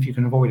intervention if you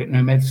can avoid it,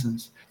 no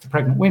medicines, to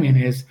pregnant women,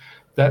 is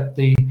that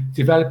the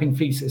developing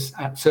fetus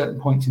at certain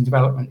points in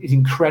development is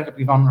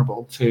incredibly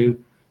vulnerable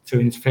to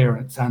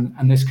interference,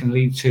 and this can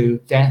lead to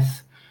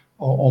death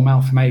or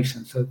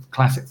malformation. So the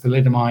classic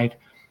thalidomide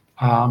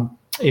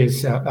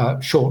is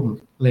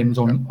shortened limbs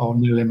or no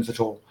limbs at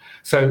all.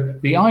 So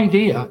the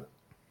idea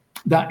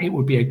that it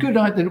would be a good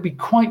idea, that it would be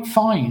quite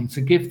fine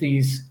to give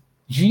these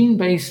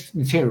gene-based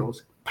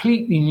materials,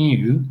 completely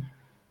new,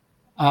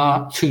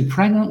 to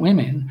pregnant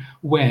women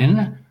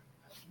when,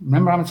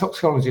 remember, I'm a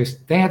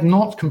toxicologist, they had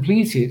not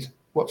completed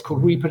what's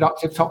called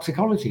reproductive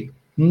toxicology.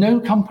 No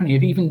company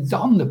had even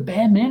done the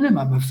bare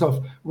minimum of sort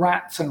of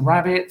rats and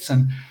rabbits,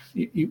 and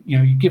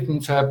you give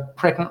them to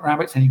pregnant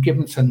rabbits and you give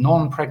them to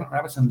non-pregnant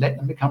rabbits and let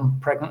them become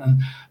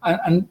pregnant,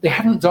 and they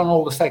hadn't done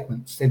all the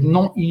segments. They'd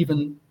not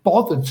even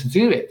bothered to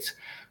do it.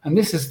 And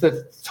this is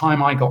the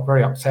time I got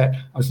very upset.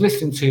 I was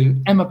listening to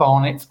Emma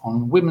Barnett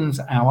on Women's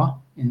Hour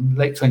in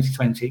late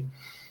 2020,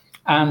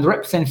 and the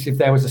representative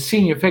there was a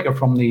senior figure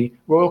from the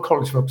Royal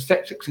College of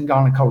Obstetrics and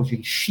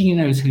Gynecology. She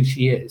knows who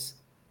she is.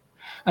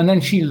 And then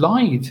she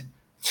lied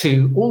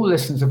to all the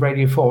listeners of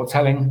Radio 4,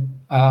 telling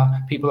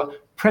people that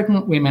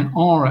pregnant women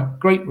are at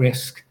great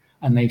risk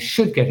and they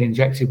should get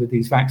injected with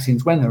these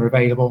vaccines when they're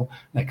available.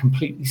 They're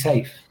completely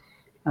safe.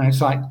 And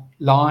it's like,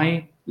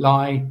 lie,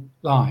 lie,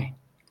 lie.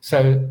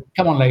 So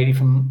come on, lady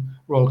from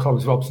Royal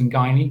College of Obs and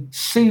Gynae,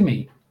 sue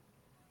me.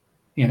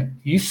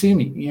 You sue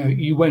me.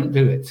 You won't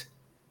do it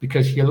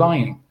because you're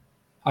lying.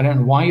 I don't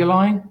know why you're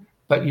lying,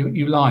 but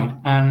you lied.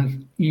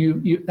 And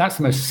you that's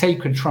the most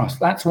sacred trust.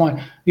 That's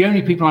why the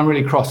only people I'm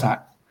really cross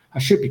at, I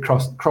should be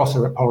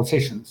crosser at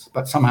politicians,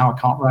 but somehow I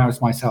can't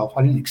rouse myself.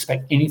 I didn't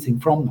expect anything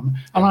from them.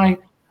 And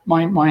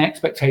my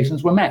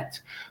expectations were met.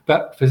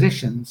 But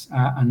physicians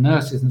and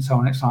nurses and so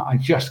on, it's like, I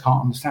just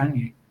can't understand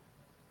you.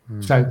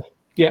 So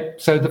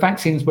the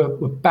vaccines were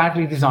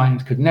badly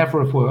designed, could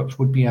never have worked,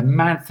 would be a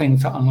mad thing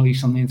to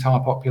unleash on the entire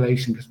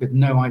population because we had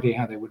no idea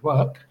how they would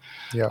work.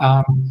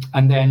 Yeah.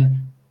 And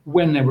then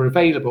when they were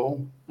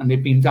available and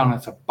they'd been done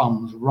at a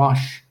bum's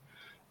rush,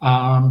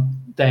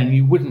 then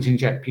you wouldn't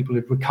inject people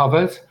who'd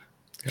recovered,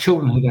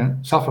 children who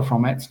don't suffer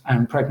from it,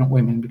 and pregnant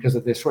women because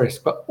of this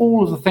risk. But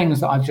all of the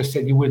things that I've just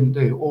said you wouldn't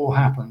do all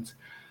happened.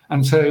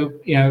 And so,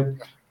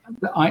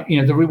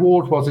 the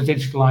reward was a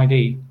digital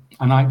ID.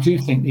 And I do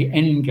think the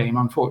end game,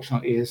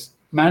 unfortunately, is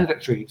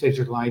mandatory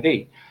digital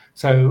ID.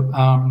 So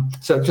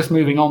just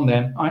moving on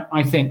then,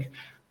 I think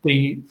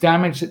the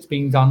damage that's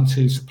being done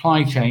to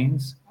supply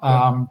chains,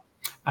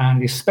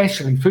 and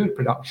especially food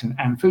production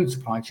and food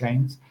supply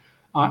chains,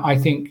 I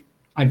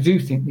do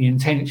think the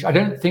intention,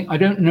 I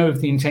don't know if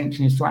the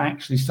intention is to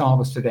actually starve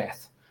us to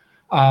death.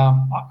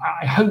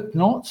 I hope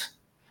not.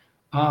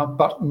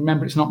 But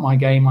remember, it's not my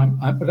game.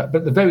 But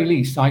at the very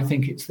least, I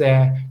think it's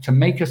there to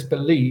make us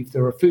believe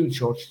there are food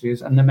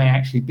shortages, and there may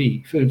actually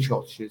be food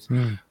shortages.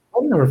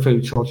 When there are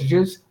food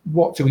shortages,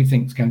 what do we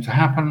think is going to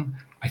happen?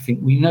 I think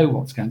we know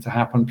what's going to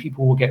happen.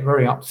 People will get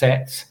very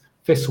upset.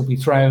 Fists will be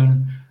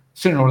thrown.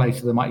 Sooner or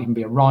later, there might even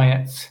be a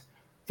riot.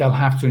 They'll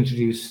have to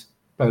introduce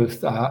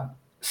both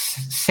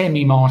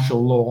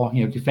semi-martial law,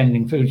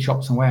 defending food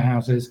shops and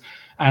warehouses,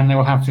 and they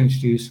will have to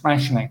introduce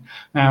rationing.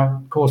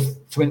 Now, of course,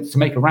 to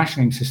make a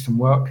rationing system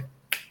work,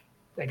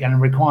 they're going to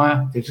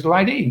require digital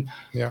ID.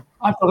 Yeah.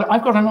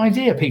 I've got an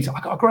idea, Peter.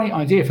 I've got a great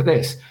idea for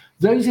this.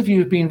 Those of you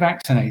who've been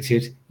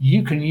vaccinated,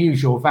 you can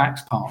use your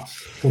Vax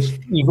Pass because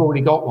you've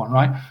already got one,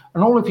 right?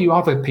 And all of you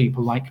other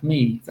people like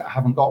me that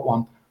haven't got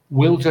one,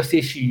 we'll just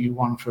issue you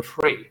one for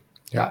free.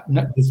 Yeah.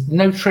 There's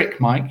no trick,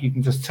 Mike. You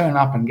can just turn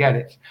up and get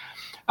it.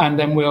 And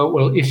then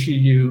we'll issue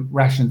you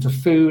rations of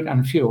food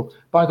and fuel.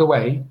 By the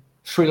way,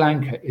 Sri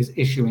Lanka is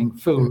issuing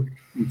food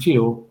and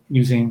fuel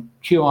using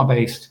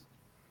QR-based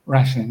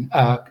ration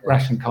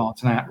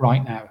cards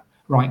right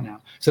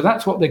now. So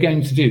that's what they're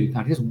going to do.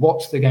 That is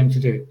what they're going to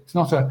do. It's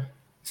not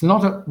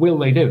a will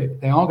they do it.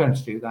 They are going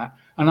to do that.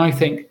 And I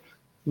think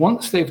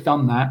once they've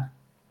done that,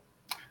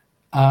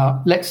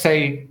 let's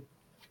say,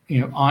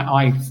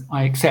 I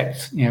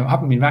accept, I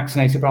haven't been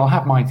vaccinated, but I'll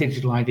have my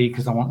digital ID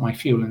because I want my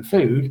fuel and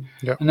food.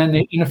 Yep. And then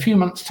in a few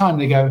months' time,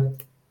 they go,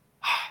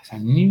 it's a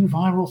new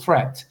viral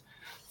threat.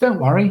 Don't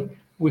worry,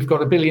 we've got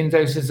 1 billion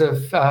doses of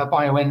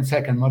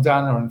BioNTech and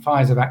Moderna and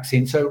Pfizer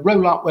vaccine, so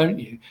roll up, won't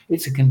you?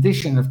 It's a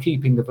condition of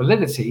keeping the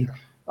validity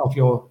of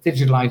your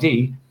digital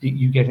ID that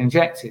you get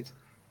injected.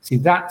 See,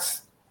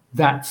 that's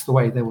the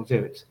way they will do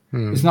it.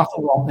 There's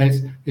nothing wrong.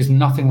 There's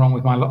nothing wrong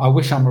with I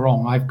wish I'm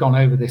wrong. I've gone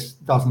over this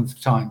dozens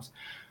of times.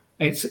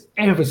 It's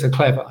ever so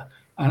clever,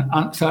 and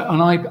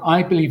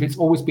I believe it's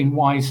always been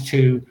wise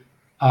to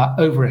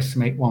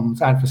overestimate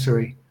one's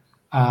adversary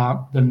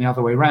than the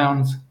other way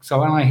around.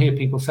 So when I hear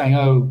people saying,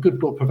 "Oh, good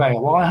will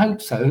prevail," well, I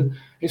hope so.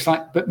 It's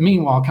like, but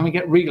meanwhile, can we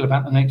get real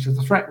about the nature of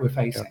the threat we're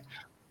facing? Yeah.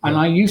 And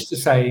I used to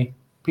say,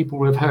 people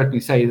would have heard me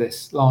say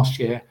this last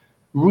year: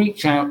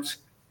 reach out.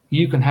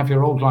 You can have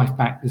your old life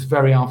back this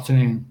very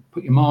afternoon.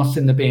 Put your masks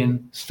in the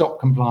bin. Stop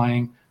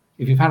complying.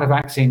 If you've had a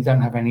vaccine,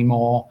 don't have any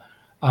more.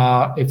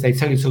 If they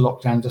tell you to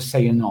lock down, just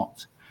say you're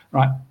not.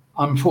 Right?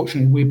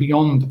 Unfortunately, we're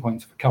beyond the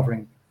point of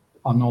recovering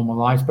our normal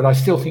lives, but I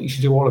still think you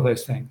should do all of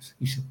those things.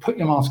 You should put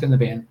your mask in the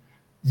bin.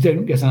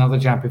 Don't get another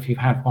jab if you've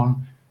had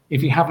one.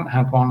 If you haven't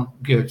had one,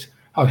 good.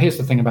 Oh, here's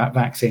the thing about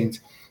vaccines.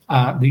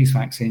 These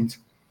vaccines.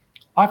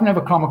 I've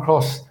never come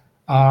across.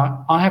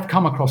 I have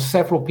come across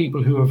several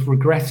people who have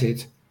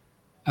regretted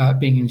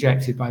being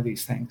injected by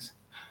these things.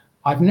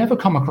 I've never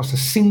come across a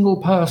single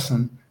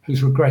person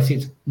who's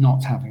regretted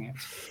not having it.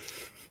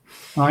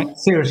 Right?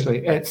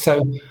 Seriously.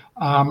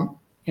 I'm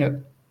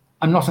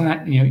not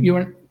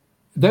an.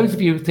 Those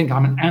of you who think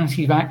I'm an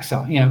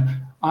anti-vaxxer,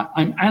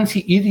 I'm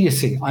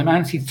anti-idiocy, I'm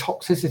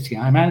anti-toxicity,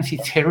 I'm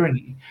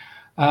anti-tyranny.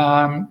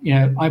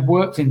 I've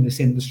worked in this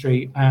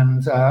industry,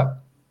 and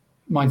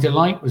my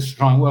delight was to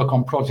try and work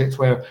on projects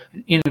where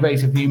an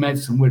innovative new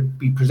medicine would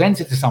be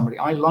presented to somebody.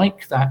 I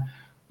like that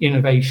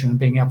innovation and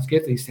being able to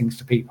give these things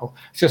to people.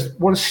 It's just,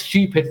 what a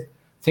stupid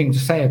thing to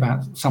say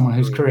about someone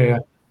whose career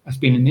has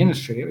been in the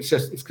industry. It's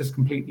just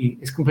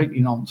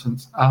completely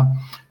nonsense.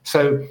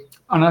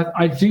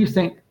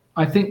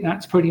 I think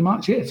that's pretty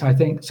much it. I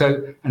think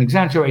so. An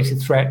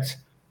exaggerated threat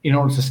in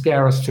order to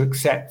scare us to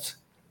accept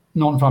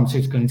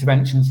non-pharmaceutical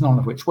interventions, none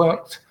of which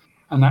worked,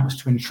 and that was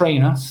to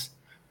entrain us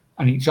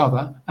and each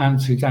other and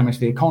to damage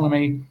the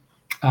economy,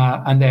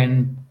 and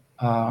then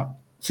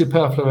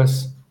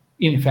superfluous,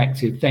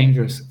 ineffective,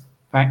 dangerous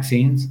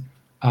vaccines.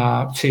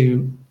 I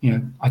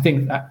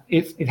think that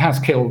it has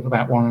killed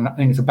about I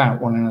think it's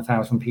about 1 in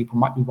 1,000 people,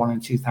 might be 1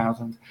 in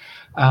 2,000.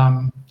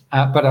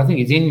 But I think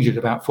it's injured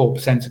about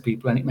 4% of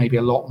people, and it may be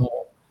a lot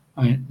more.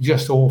 I mean,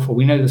 just awful.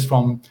 We know this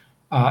from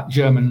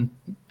German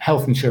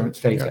health insurance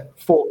data.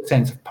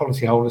 4% of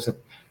policyholders are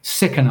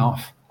sick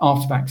enough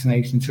after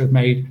vaccination to have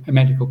made a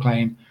medical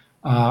claim,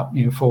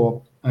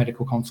 for a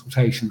medical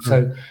consultation.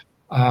 So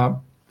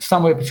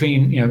somewhere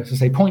between, as I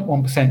say,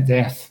 0.1%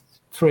 death,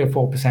 3 or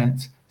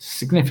 4%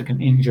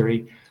 significant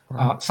injury,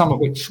 some of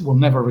which will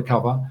never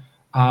recover.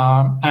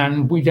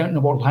 And we don't know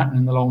what will happen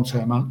in the long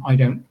term. And I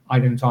don't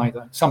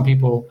either. Some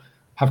people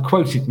have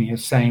quoted me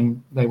as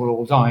saying they will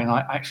all die, and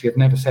I actually have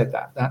never said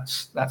that.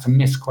 That's a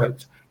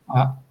misquote.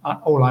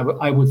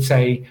 I would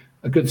say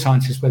a good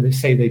scientist, where they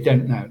say they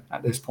don't know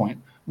at this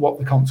point what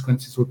the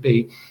consequences would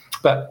be.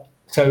 But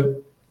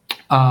so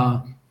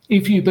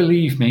if you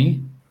believe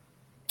me,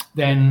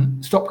 then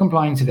stop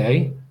complying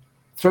today,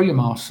 throw your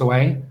masks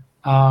away,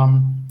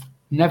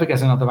 never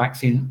get another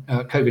vaccine,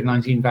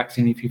 COVID-19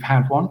 vaccine if you've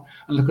had one,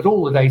 and look at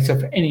all the data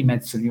for any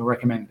medicine you're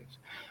recommended.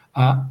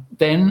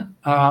 Then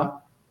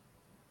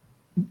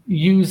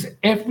use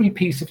every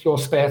piece of your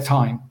spare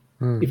time.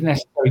 If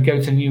necessary, go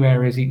to new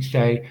areas each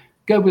day,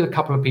 go with a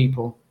couple of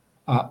people,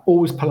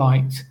 always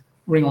polite,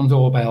 ring on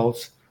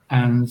doorbells,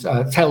 and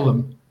tell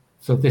them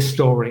this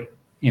story.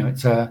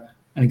 It's an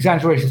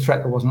exaggerated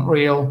threat that wasn't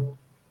real,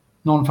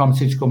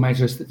 non-pharmaceutical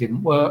measures that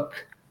didn't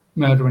work,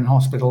 murder in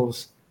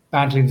hospitals,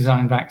 badly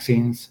designed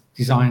vaccines,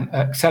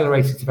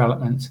 accelerated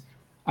development,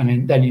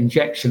 and then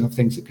injection of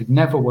things that could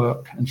never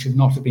work and should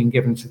not have been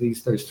given to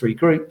those three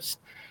groups,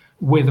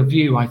 with a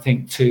view, I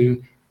think,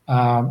 to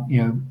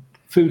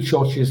food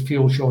shortages,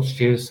 fuel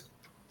shortages,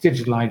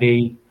 digital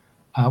ID,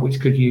 which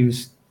could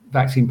use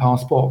vaccine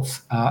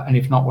passports, and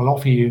if not, will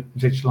offer you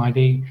digital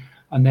ID,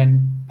 and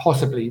then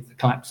possibly the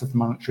collapse of the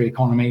monetary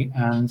economy,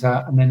 and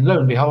then lo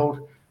and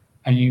behold,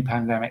 a new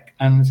pandemic.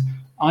 And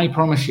I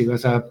promise you,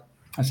 as a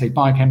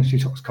biochemistry,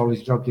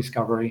 toxicology, drug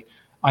discovery,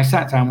 I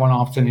sat down one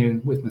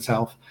afternoon with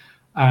myself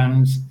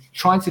and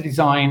tried to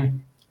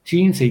design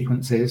gene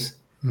sequences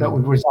that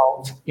would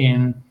result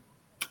in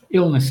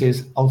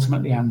illnesses,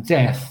 ultimately, and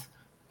death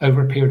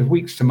over a period of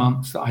weeks to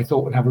months that I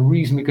thought would have a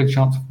reasonably good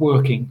chance of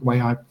working the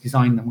way I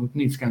designed them. We'd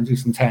need to go and do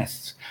some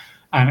tests.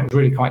 And it was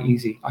really quite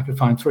easy. I could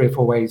find 3 or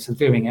 4 ways of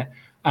doing it.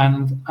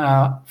 And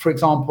for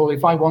example,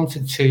 if I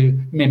wanted to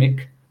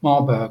mimic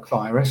Marburg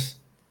virus,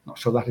 not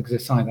sure that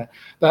exists either,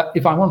 but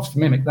if I wanted to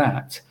mimic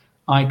that,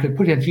 I could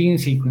put a gene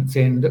sequence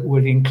in that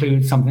would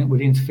include something that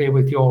would interfere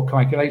with your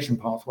coagulation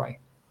pathway.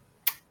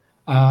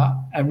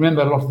 And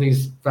remember, a lot of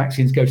these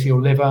vaccines go to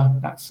your liver.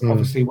 That's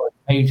obviously where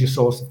a major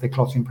source of the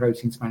clotting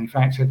proteins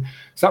manufactured.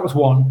 So that was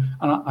one.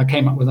 And I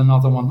came up with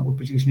another one that would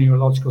produce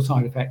neurological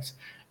side effects.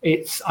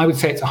 I would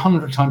say it's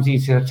 100 times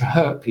easier to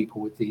hurt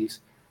people with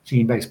these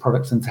gene-based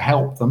products than to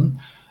help them.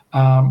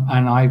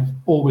 And I've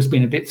always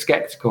been a bit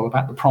skeptical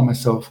about the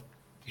promise of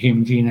the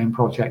Human Genome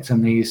Project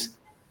and these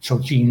sort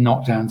of gene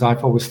knockdowns.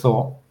 I've always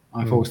thought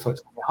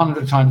it's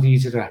 100 times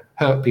easier to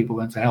hurt people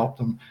than to help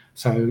them.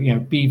 So,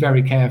 be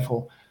very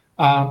careful.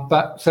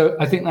 But so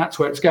I think that's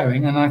where it's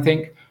going. And I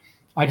think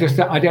I don't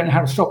know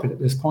how to stop it at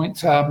this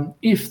point.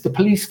 If the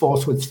police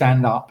force would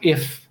stand up,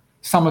 if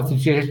some of the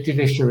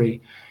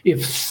judiciary,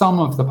 if some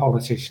of the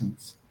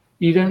politicians,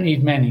 you don't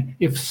need many,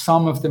 if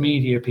some of the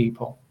media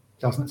people,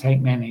 doesn't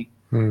take many,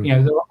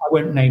 I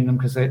won't name them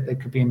because they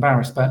could be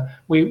embarrassed, but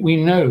we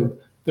know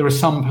there are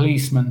some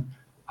policemen,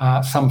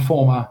 some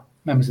former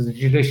members of the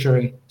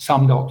judiciary,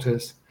 some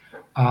doctors,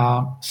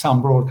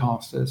 some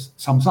broadcasters,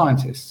 some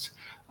scientists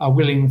are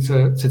willing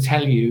to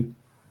tell you,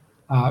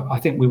 I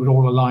think we would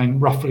all align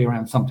roughly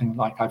around something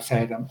like I've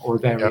said, or a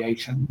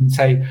variation, and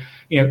say,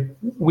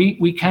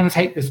 we can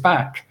take this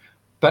back.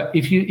 But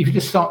if you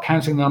just start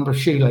counting the number of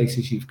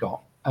shoelaces you've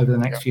got over the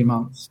next few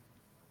months,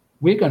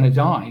 we're going to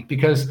die,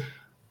 because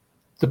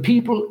some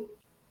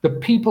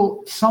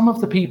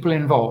of the people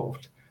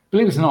involved,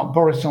 believe it or not,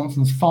 Boris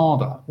Johnson's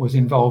father was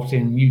involved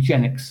in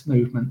eugenics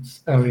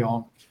movements early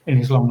on in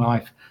his long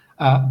life.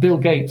 Bill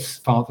Gates'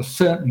 father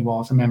certainly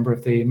was a member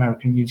of the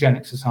American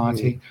Eugenics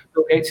Society.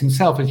 Bill Gates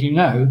himself, as you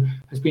know,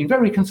 has been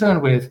very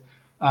concerned with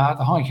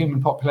the high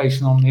human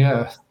population on the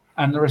earth.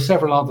 And there are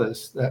several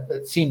others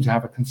that seem to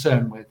have a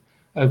concern with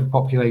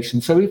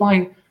overpopulation. So if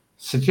I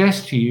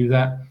suggest to you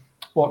that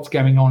what's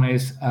going on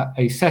is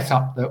a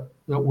setup that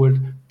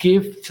would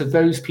give to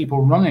those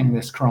people running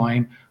this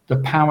crime the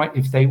power,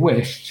 if they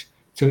wished,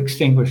 to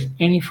extinguish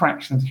any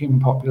fraction of the human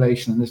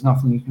population, and there's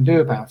nothing you can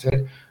do about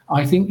it,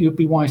 I think you'd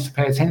be wise to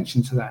pay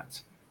attention to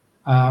that.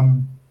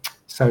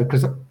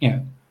 Because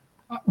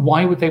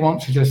why would they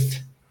want to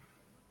just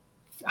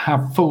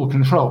have full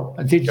control,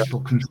 a digital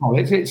control?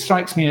 It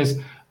strikes me as,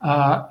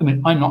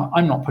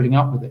 I'm not putting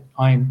up with it.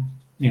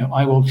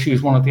 I will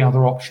choose one of the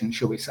other options,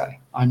 shall we say.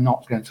 I'm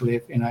not going to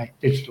live in a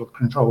digital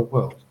controlled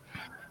world.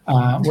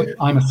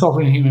 I'm a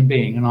sovereign human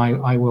being, and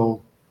I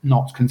will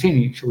not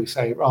continue, shall we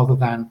say, rather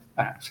than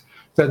that.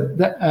 So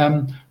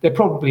they're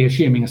probably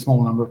assuming a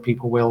small number of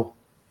people will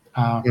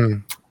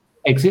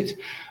exit.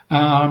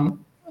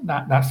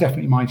 That's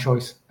definitely my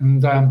choice,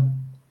 and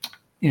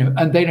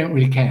and they don't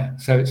really care.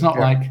 So it's not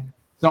like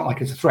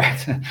it's a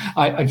threat.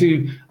 I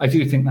do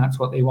think that's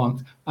what they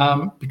want,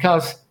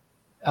 because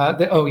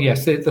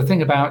the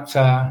thing about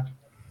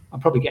I'm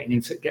probably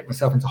get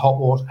myself into hot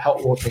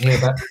water here,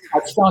 but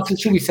I've started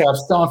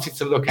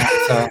to look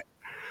at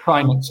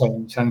climate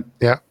change, and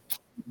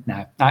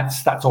no,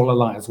 that's all a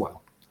lie as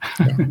well.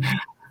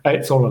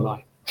 It's all a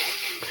lie.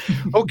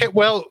 Okay,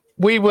 well,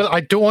 we will.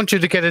 I don't want you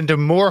to get into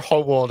more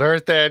hot water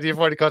than you've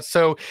already got.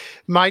 So,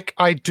 Mike,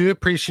 I do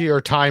appreciate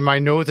your time. I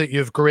know that you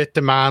have great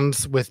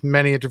demands with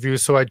many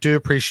interviews, so I do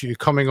appreciate you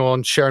coming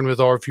on, sharing with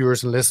our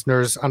viewers and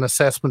listeners an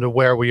assessment of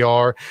where we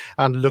are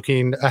and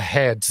looking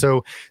ahead.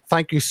 So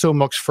thank you so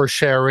much for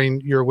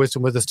sharing your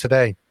wisdom with us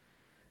today.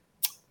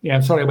 Yeah,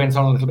 I'm sorry I went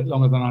on a little bit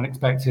longer than I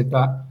expected,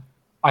 but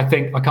I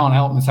think I can't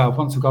help myself.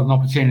 Once I've got an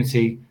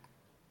opportunity,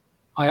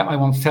 I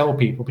want to tell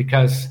people,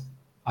 because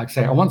like I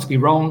say, I want to be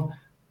wrong.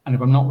 And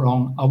if I'm not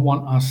wrong, I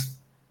want us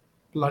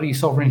bloody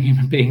sovereign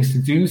human beings to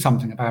do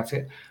something about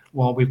it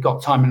while we've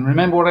got time. And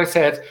remember what I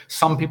said,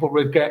 some people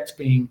regret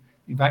being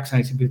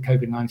vaccinated with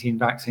COVID-19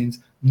 vaccines.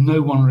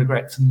 No one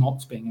regrets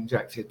not being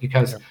injected,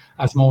 because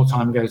as more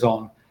time goes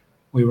on,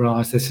 we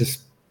realize this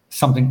is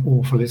something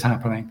awful is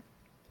happening.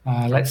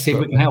 Let's see if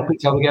we can help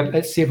each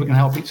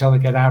other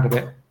get out of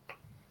it.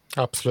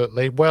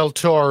 Absolutely. Well,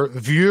 to our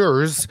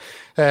viewers,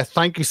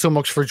 thank you so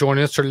much for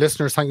joining us. To our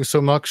listeners, thank you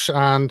so much.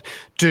 And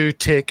do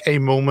take a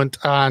moment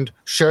and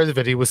share the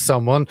video with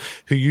someone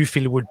who you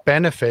feel would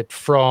benefit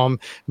from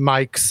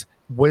Mike's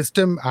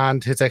wisdom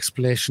and his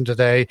explanation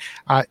today.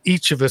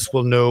 Each of us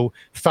will know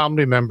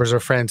family members or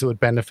friends who would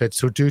benefit.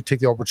 So do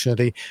take the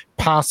opportunity,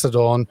 pass it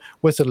on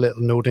with a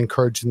little note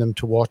encouraging them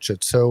to watch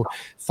it. So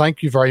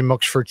thank you very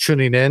much for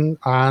tuning in,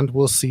 and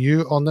we'll see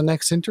you on the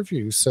next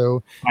interview.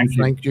 So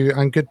thank you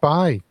and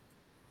goodbye.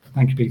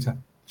 Thank you, Peter.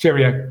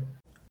 Cheerio.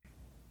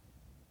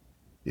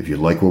 If you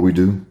like what we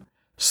do,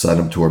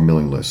 Sign up to our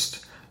mailing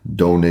list.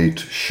 Donate,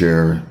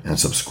 share, and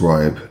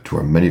subscribe to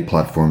our many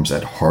platforms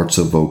at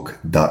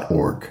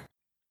heartsofoak.org.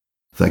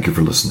 Thank you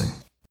for listening.